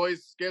excited,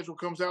 boys. Schedule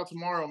comes out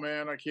tomorrow,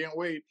 man. I can't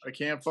wait. I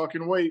can't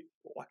fucking wait.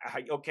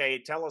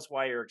 Okay, tell us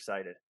why you're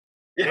excited.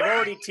 They've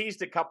already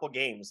teased a couple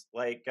games.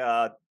 Like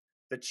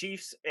the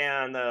Chiefs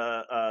and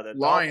the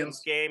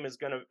Dolphins game is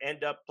going to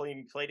end up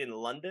played in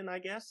London, I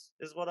guess,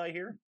 is what I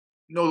hear.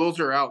 No, those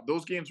are out.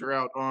 Those games are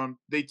out.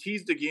 They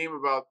teased a game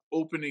about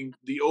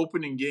the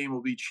opening game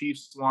will be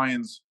Chiefs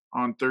Lions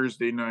on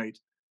Thursday night.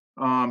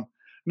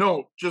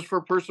 No, just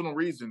for personal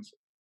reasons.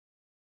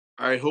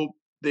 I hope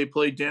they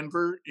play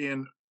Denver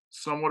in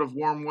somewhat of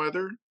warm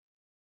weather,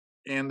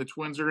 and the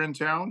Twins are in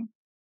town.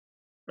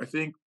 I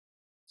think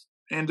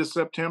end of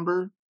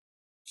September,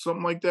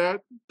 something like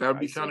that. That would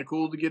be kind of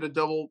cool to get a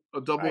double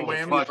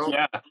whammy.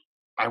 Yeah.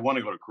 I want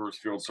to go to Coors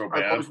Field so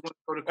bad. I always want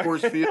to go to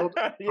Coors Field.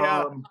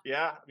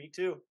 Yeah, me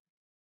too.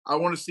 I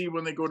want to see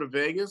when they go to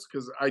Vegas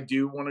because I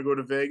do want to go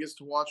to Vegas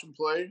to watch them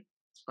play.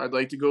 I'd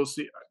like to go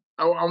see.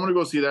 I want to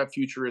go see that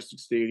futuristic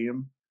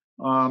stadium.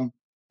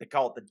 They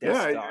call it the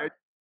Death Star.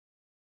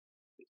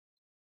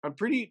 I'm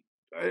pretty,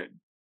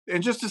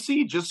 and just to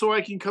see, just so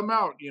I can come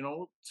out,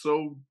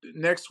 So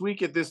next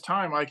week at this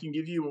time, I can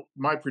give you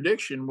my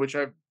prediction, which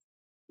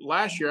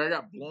last year I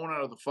got blown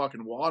out of the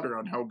fucking water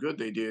on how good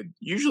they did.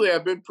 Usually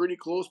I've been pretty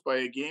close by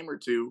a game or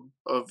two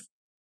of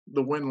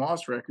the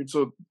win-loss record.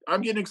 So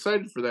I'm getting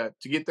excited for that,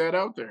 to get that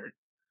out there.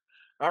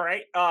 All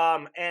right.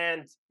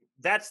 And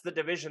that's the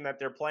division that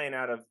they're playing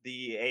out of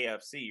the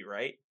AFC,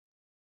 right?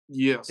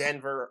 Yes.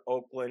 Denver,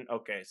 Oakland.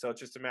 Okay. So it's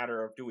just a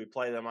matter of do we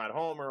play them at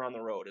home or on the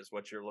road is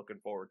what you're looking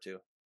forward to.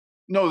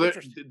 No,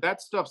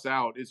 that stuff's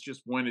out. It's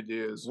just when it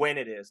is. When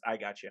it is. I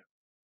got you.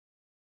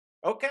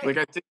 Okay. Like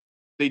I think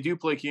they do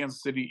play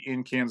Kansas City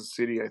in Kansas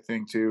City, I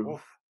think, too.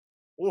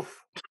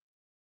 Oof.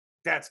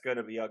 That's going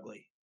to be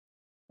ugly.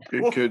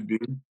 It could be.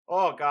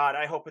 Oh, God.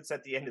 I hope it's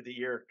at the end of the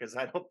year because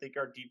I don't think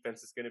our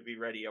defense is going to be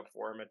ready up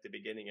for him at the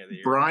beginning of the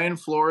year. Brian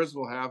Flores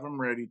will have him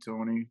ready,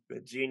 Tony.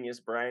 The genius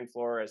Brian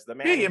Flores. The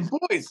man. Hey, and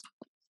boys,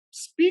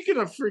 speaking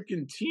of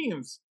freaking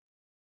teams,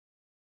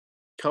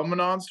 coming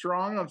on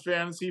strong on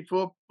fantasy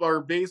football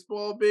or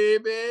baseball,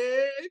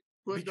 baby.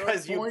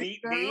 Because you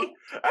beat me?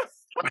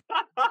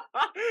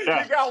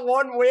 You got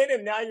one win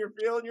and now you're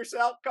feeling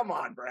yourself? Come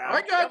on, Brad.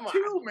 I got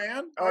two,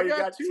 man. Oh, you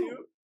got two?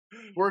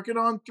 Working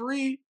on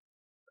three.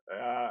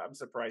 I'm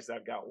surprised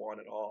I've got one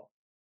at all.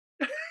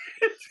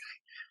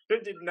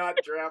 It did not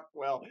draft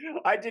well.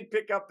 I did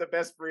pick up the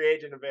best free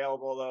agent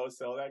available, though,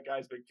 so that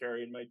guy's been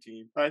carrying my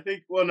team. I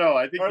think you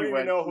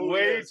went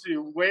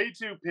way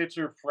too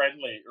pitcher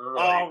friendly early.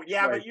 Oh,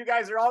 yeah, but you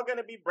guys are all going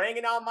to be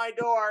breaking down my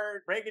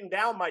door,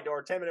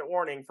 10-minute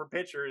warning for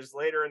pitchers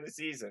later in the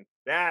season.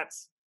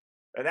 That's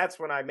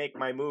when I make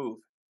my move.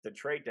 The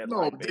trade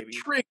deadline, baby. The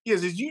trick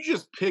is you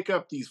just pick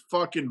up these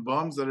fucking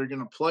bums that are going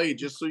to play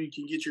just so you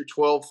can get your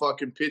 12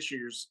 fucking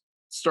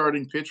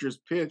starting pitchers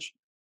pitch.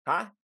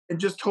 Huh? And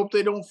just hope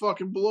they don't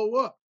fucking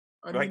blow up.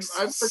 I Like mean,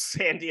 I've heard,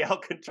 Sandy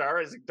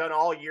Alcantara has done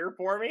all year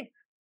for me.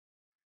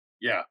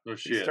 Yeah, no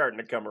He's shit. starting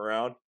to come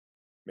around.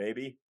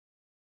 Maybe.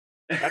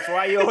 That's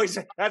why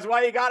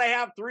you gotta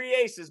have 3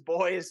 aces,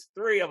 boys.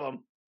 3 of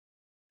them.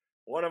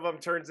 One of them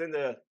turns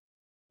into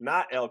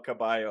not El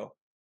Caballo.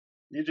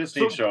 You just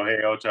So- need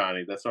Shohei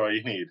Ohtani. That's all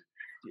you need.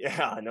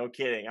 Yeah, no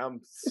kidding.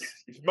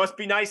 It must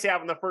be nice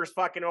having the first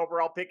fucking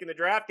overall pick in the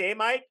draft, eh,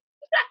 Mike?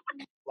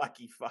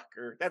 Lucky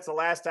fucker. That's the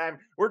last time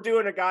we're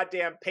doing a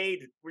goddamn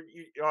paid.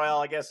 Well,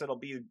 I guess it'll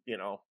be,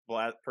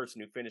 the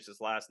person who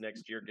finishes last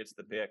next year gets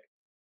the pick.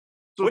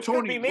 so Which Tony,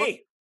 could be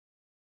me.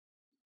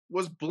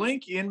 was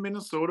Blink in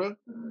Minnesota?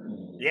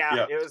 Yeah,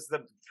 Yeah. it was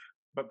the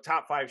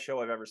top 5 show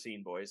I've ever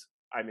seen, boys.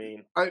 I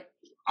mean,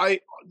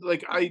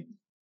 I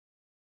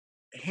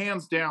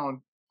hands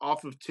down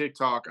off of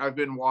TikTok. I've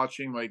been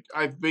watching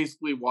I've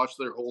basically watched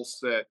their whole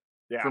set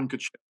yeah. from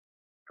Coachella.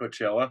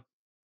 Coachella.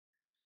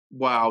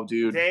 Wow,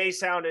 dude. They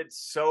sounded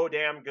so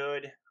damn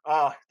good.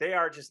 Oh, they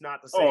are just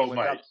not the same Oh,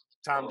 without my.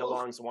 Tom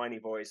DeLonge's whiny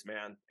voice,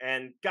 man.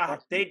 And God,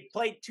 they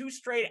played 2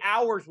 straight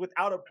hours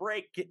without a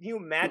break. Can you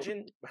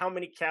imagine how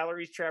many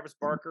calories Travis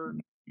Barker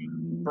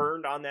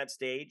burned on that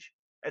stage?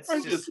 It's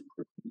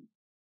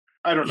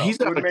I don't know. He's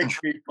It would out of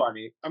make me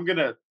funny. I'm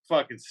gonna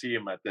fucking see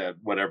him at that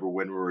whatever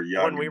when we were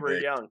young. when we and were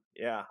big. young.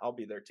 Yeah, I'll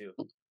be there too.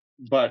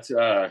 But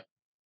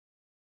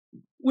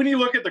when you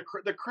look at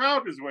the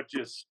crowd is what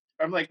just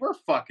I'm like, we're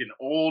fucking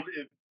old,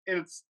 and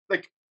it's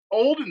like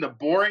old and the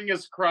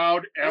boringest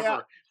crowd ever. Yeah.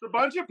 It's a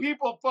bunch of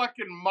people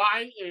fucking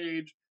my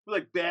age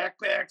with like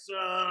backpacks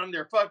on,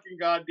 their fucking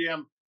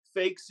goddamn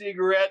fake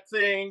cigarette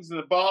things and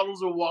the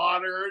bottles of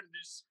water and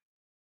just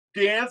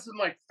dancing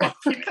like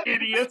fucking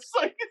idiots.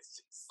 Like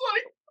it's just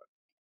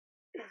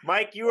like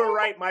Mike, you were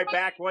right. My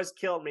back was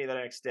killing me the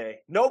next day.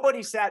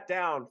 Nobody sat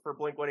down for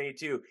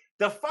Blink-182.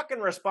 The fucking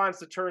response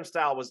to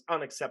Turnstile was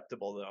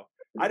unacceptable, though.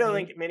 I don't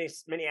think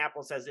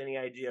Minneapolis has any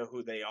idea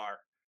who they are,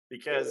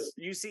 because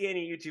you see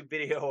any YouTube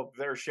video of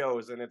their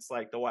shows and it's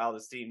like the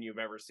wildest scene you've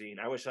ever seen.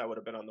 I wish I would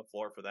have been on the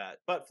floor for that.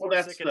 But floor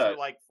that's tickets were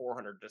like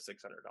 $400 to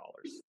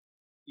 $600.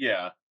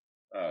 yeah.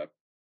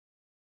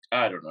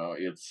 I don't know.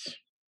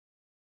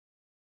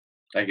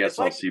 I guess It's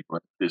I'll like- see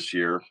Blink this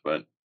year,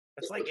 but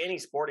It's like any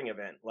sporting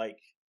event. Like,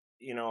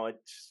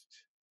 it's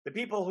the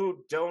people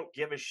who don't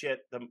give a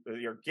shit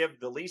or give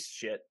the least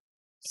shit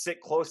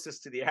sit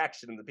closest to the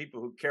action, and the people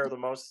who care the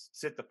most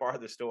sit the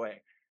farthest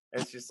away.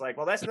 And it's just like,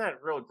 well, that's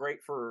not real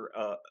great for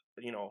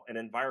an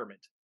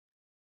environment.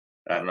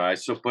 I don't know. I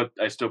still put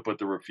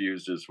The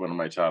Refused as one of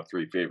my top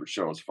 3 favorite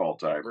shows of all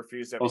time.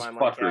 Refused at Those Fine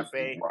Line fuckers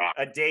Cafe rock.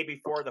 a day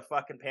before the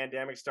fucking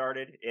pandemic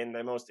started in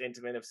the most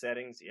intimate of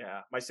settings.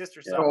 Yeah, my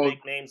sister Yeah. saw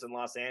Big Names in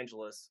Los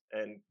Angeles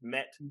and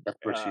met. That's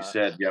what she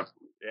said. Yep.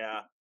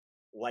 Yeah,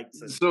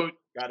 lights and So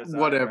got his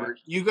whatever. autograph.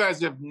 You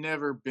guys have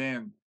never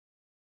been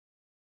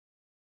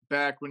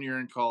back when you're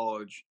in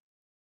college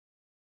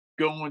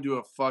going to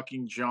a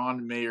fucking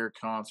John Mayer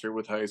concert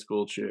with high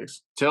school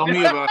chicks. Tell me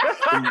about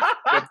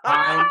the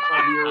time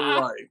of your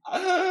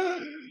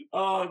life.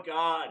 Oh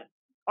God!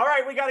 All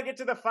right, we got to get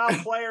to the foul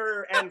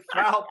player and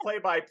foul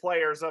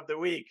play-by-players of the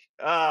week.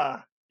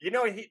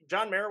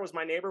 John Mayer was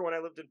my neighbor when I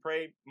lived in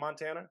Prairie,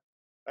 Montana.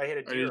 I hit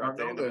a I did deer not off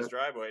the know end of his that.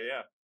 driveway.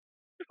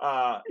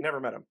 Yeah. Never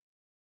met him.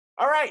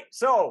 All right,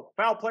 so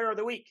foul player of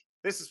the week.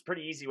 This is a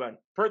pretty easy one.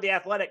 Per The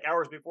Athletic,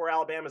 hours before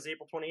Alabama's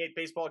April 28th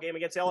baseball game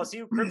against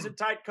LSU, Crimson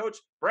Tide coach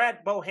Brad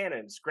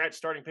Bohannon scratched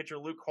starting pitcher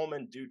Luke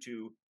Holman due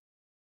to,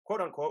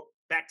 quote-unquote,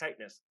 back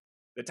tightness.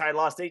 The Tide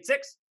lost 8-6,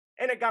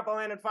 and it got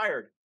Bohannon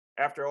fired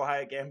after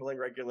Ohio gambling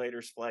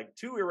regulators flagged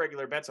 2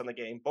 irregular bets on the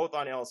game, both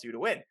on LSU to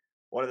win.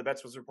 One of the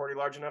bets was reported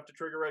large enough to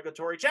trigger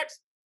regulatory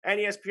checks, and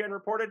ESPN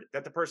reported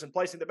that the person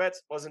placing the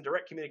bets was in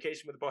direct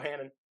communication with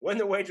Bohannon when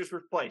the wagers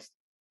were placed.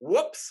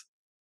 Whoops!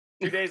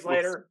 2 days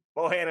later,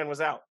 Bohannon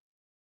was out.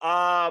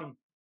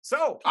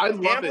 So I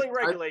love gambling it.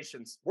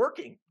 regulations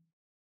working.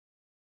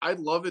 I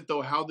love it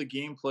though how the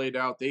game played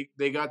out.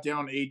 They got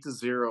down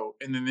 8-0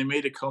 and then they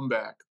made a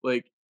comeback.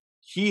 Like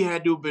he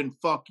had to have been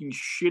fucking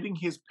shitting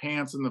his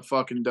pants in the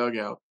fucking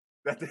dugout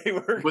That they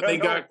were when they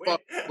got win.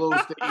 fucking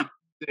close to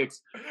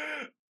 8-6.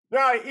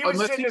 No, he was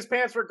Unless shitting he- his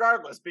pants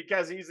regardless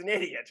because he's an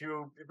idiot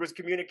who was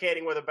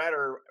communicating with a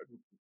bettor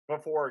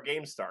before a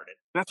game started.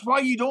 That's why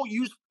you don't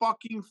use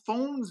fucking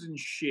phones and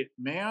shit,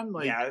 man.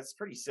 Like, Yeah, it's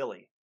pretty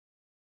silly.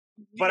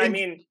 But I and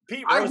mean,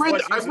 Pete I Rose read-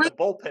 was I using read- the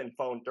bullpen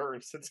phone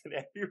during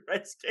Cincinnati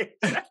Reds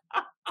games.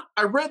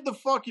 I read the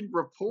fucking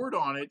report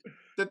on it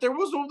that there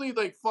was only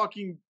like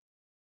fucking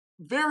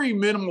very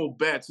minimal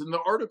bets. And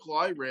the article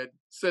I read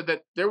said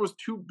that there was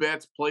 2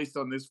 bets placed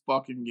on this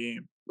fucking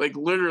game. Like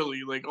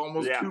literally, like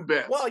almost 2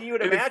 bets. Well, you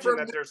would And it's imagine from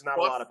that this there's not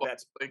a lot of butt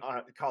bets fuck, like-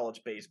 on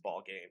college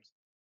baseball games.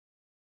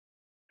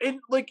 And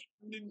like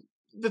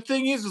the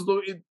thing is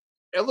though,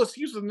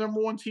 LSU's the number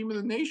 1 team in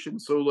the nation.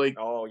 So like,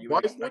 Oh, you why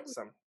would expect wouldn't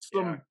some.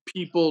 some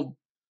people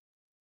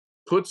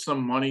put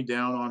some money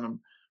down on them?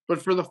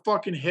 But for the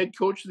fucking head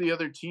coach of the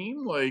other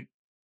team, like,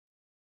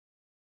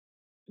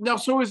 now,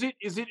 so is it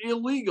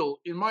illegal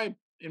in my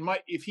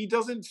if he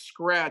doesn't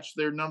scratch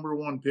their number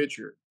 1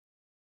 pitcher?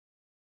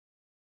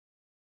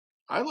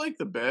 I like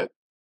the bet.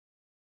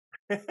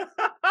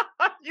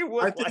 You I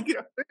would think like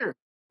it's fair.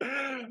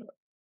 it.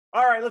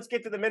 All right, let's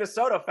get to the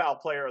Minnesota Foul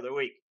Player of the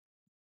Week.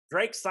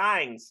 Drake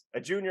Signs,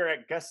 a junior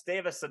at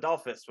Gustavus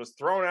Adolphus, was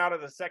thrown out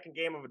of the second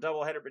game of a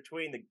doubleheader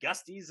between the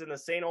Gusties and the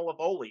St. Olaf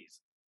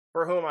Olies,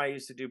 for whom I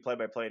used to do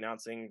play-by-play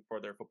announcing for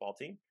their football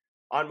team.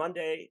 On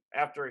Monday,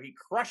 after he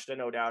crushed a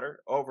no-doubter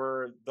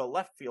over the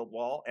left field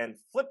wall and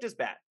flipped his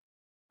bat,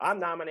 I'm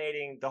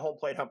nominating the home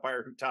plate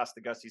umpire who tossed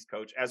the Gusties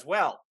coach as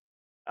well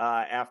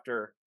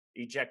after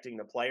ejecting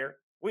the player.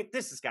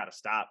 This has got to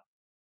stop.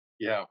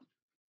 Yeah.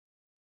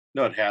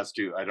 No, it has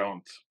to.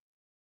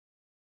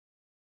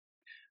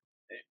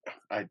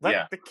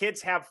 Let the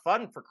kids have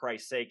fun, for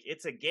Christ's sake.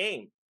 It's a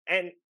game.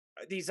 And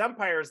these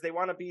umpires, they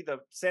want to be the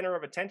center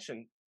of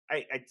attention.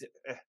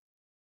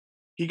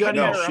 He got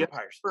better ejected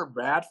umpires. for a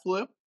bat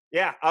flip?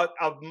 Yeah,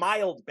 a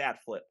mild bat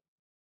flip.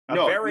 A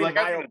No, very like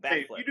I was mild gonna bat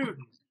say, flip. if you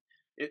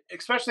do,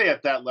 especially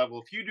at that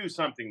level, if you do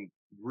something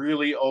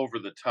really over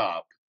the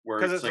top, where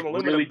 'Cause it's it's like an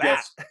aluminum really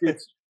bat.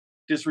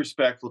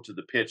 disrespectful to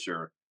the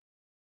pitcher,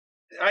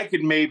 I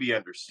could maybe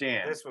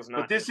understand. This was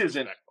not But this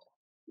isn't. disrespectful.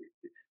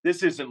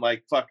 This isn't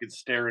like fucking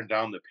staring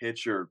down the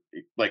pitcher,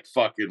 like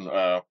fucking.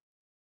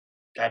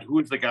 God,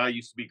 who's the guy who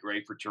used to be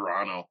great for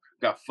Toronto?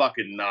 Got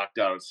fucking knocked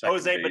out at second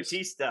Jose base.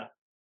 Batista.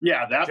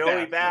 Yeah, that Joey bat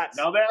flip. Bats.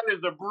 Now that is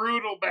a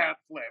brutal bat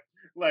flip.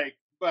 Like,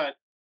 but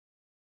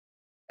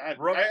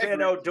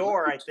Brooklyn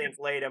Odor, I think,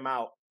 laid him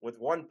out with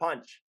one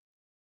punch.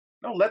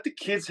 No, let the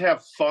kids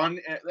have fun,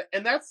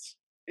 and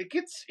it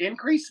gets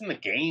increase in the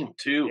game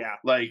too. Yeah.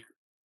 Like,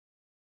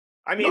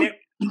 I mean,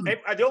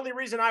 the only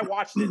reason I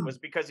watched it was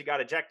because he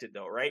got ejected,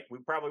 though, right? We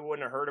probably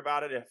wouldn't have heard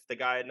about it if the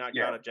guy had not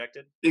got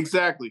ejected.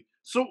 Exactly.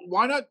 So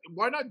why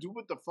not do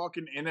what the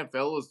fucking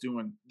NFL is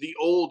doing? The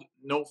old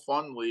no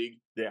fun league.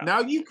 Yeah.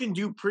 Now you can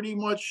do pretty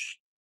much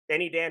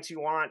any dance you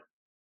want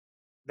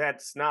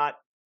that's not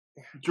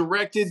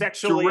directed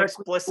sexually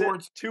explicit.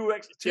 towards, too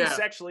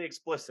sexually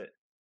explicit.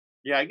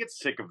 Yeah, I get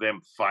sick of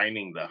them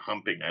finding the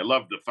humping. I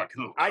love the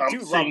fucking I do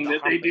love the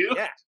that they humping. do.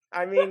 Yeah.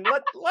 I mean,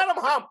 let them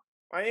hump.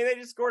 I mean, they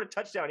just scored a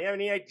touchdown. You have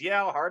any idea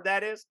how hard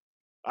that is?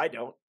 I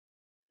don't.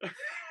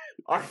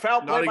 Our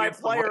foul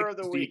play-by-player of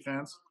the week.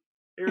 Defense.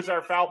 Here's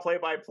our foul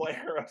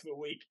play-by-player of the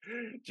week.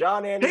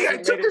 John Anderson. Hey, I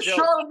took made a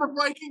shot at the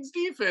Vikings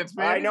defense,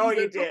 man. I know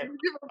you did.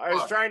 I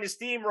was trying to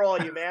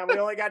steamroll you, man. We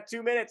only got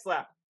 2 minutes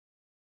left.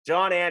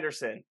 John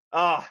Anderson.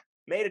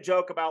 Made a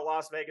joke about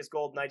Las Vegas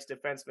Golden Knights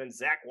defenseman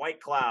Zach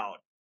Whitecloud,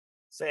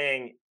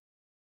 saying,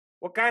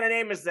 "What kind of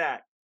name is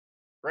that?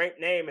 Great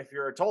name if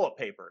you're a toilet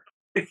paper."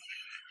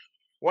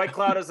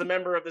 Whitecloud is a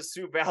member of the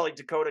Sioux Valley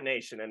Dakota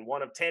Nation and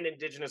one of 10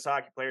 indigenous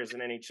hockey players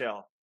in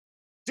NHL.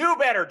 Do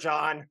better,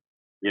 John.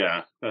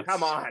 Yeah.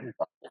 Come on.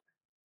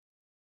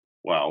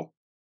 Wow.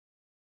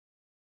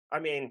 I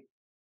mean,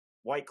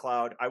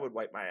 Whitecloud, I would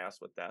wipe my ass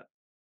with that.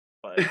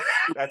 But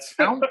that's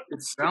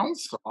it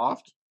sounds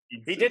soft.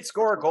 He did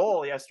score a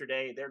goal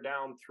yesterday. They're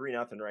down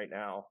 3-0 right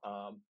now.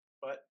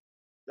 But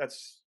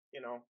that's,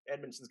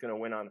 Edmonton's going to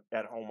win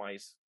at home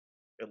ice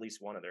at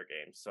least one of their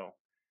games. So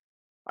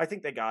I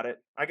think they got it.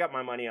 I got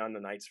my money on the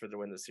Knights to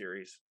win the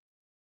series.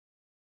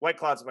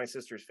 Whitecloud's my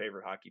sister's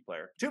favorite hockey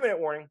player. 2-minute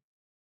warning.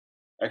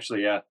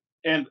 Actually, yeah.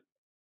 And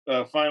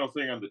final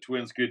thing on the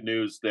Twins, good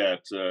news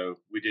that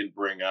we didn't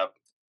bring up.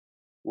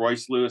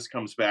 Royce Lewis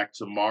comes back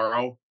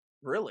tomorrow.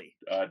 Really?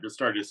 To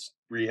start his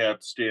rehab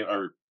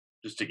or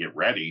just to get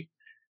ready.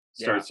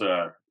 Starts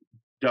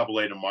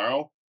Double-A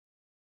tomorrow.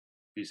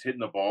 If he's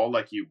hitting the ball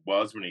like he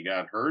was when he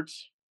got hurt,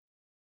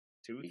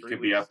 he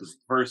could be up his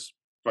first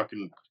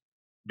fucking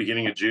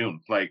beginning of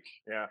June. Like,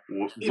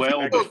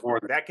 well before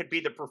that could be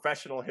the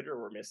professional hitter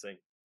we're missing.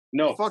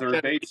 No, fuck third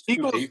that. base. He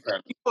goes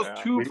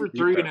 2 for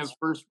 3 in his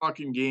first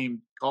fucking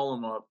game. Call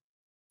him up.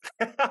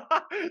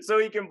 So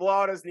he can blow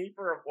out his knee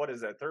for, what is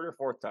that, third or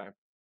fourth time?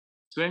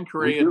 Send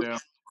Correa down.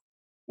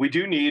 We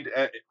do need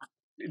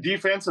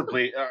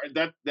defensively.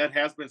 That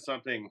has been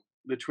something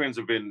the Twins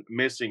have been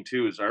missing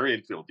too. Is our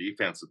infield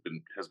defense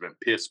has been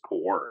piss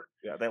poor.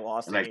 Yeah, they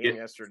lost a game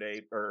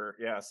yesterday,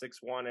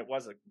 6-1. It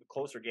was a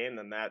closer game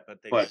than that, but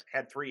they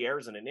had 3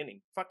 errors in an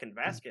inning. Fucking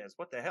Vasquez,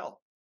 what the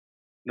hell?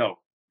 No,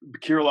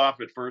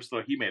 Kirilloff at first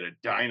though, he made a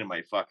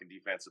dynamite fucking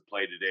defensive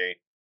play today,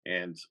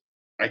 and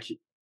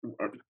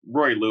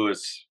Roy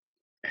Lewis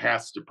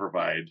has to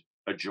provide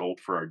a jolt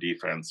for our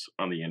defense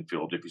on the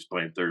infield if he's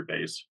playing third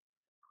base.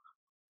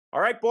 All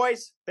right,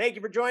 boys. Thank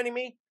you for joining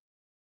me.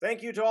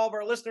 Thank you to all of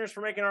our listeners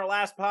for making our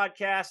last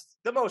podcast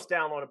the most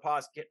downloaded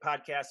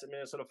podcast in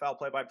Minnesota Foul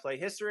Play-by-Play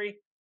history.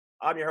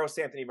 I'm your host,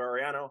 Anthony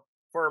Variano.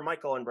 For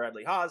Michael and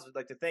Bradley Haas, we'd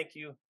like to thank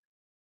you.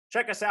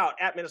 Check us out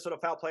at Minnesota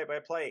Foul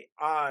Play-by-Play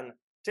on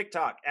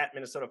TikTok, at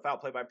Minnesota Foul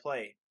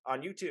Play-by-Play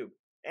on YouTube,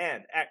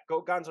 and at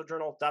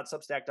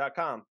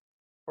gogonzojournal.substack.com.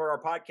 For our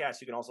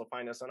podcast, you can also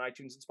find us on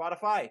iTunes and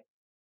Spotify.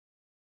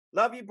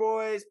 Love you,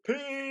 boys.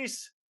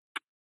 Peace.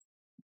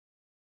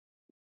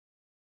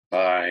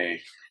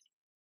 Bye.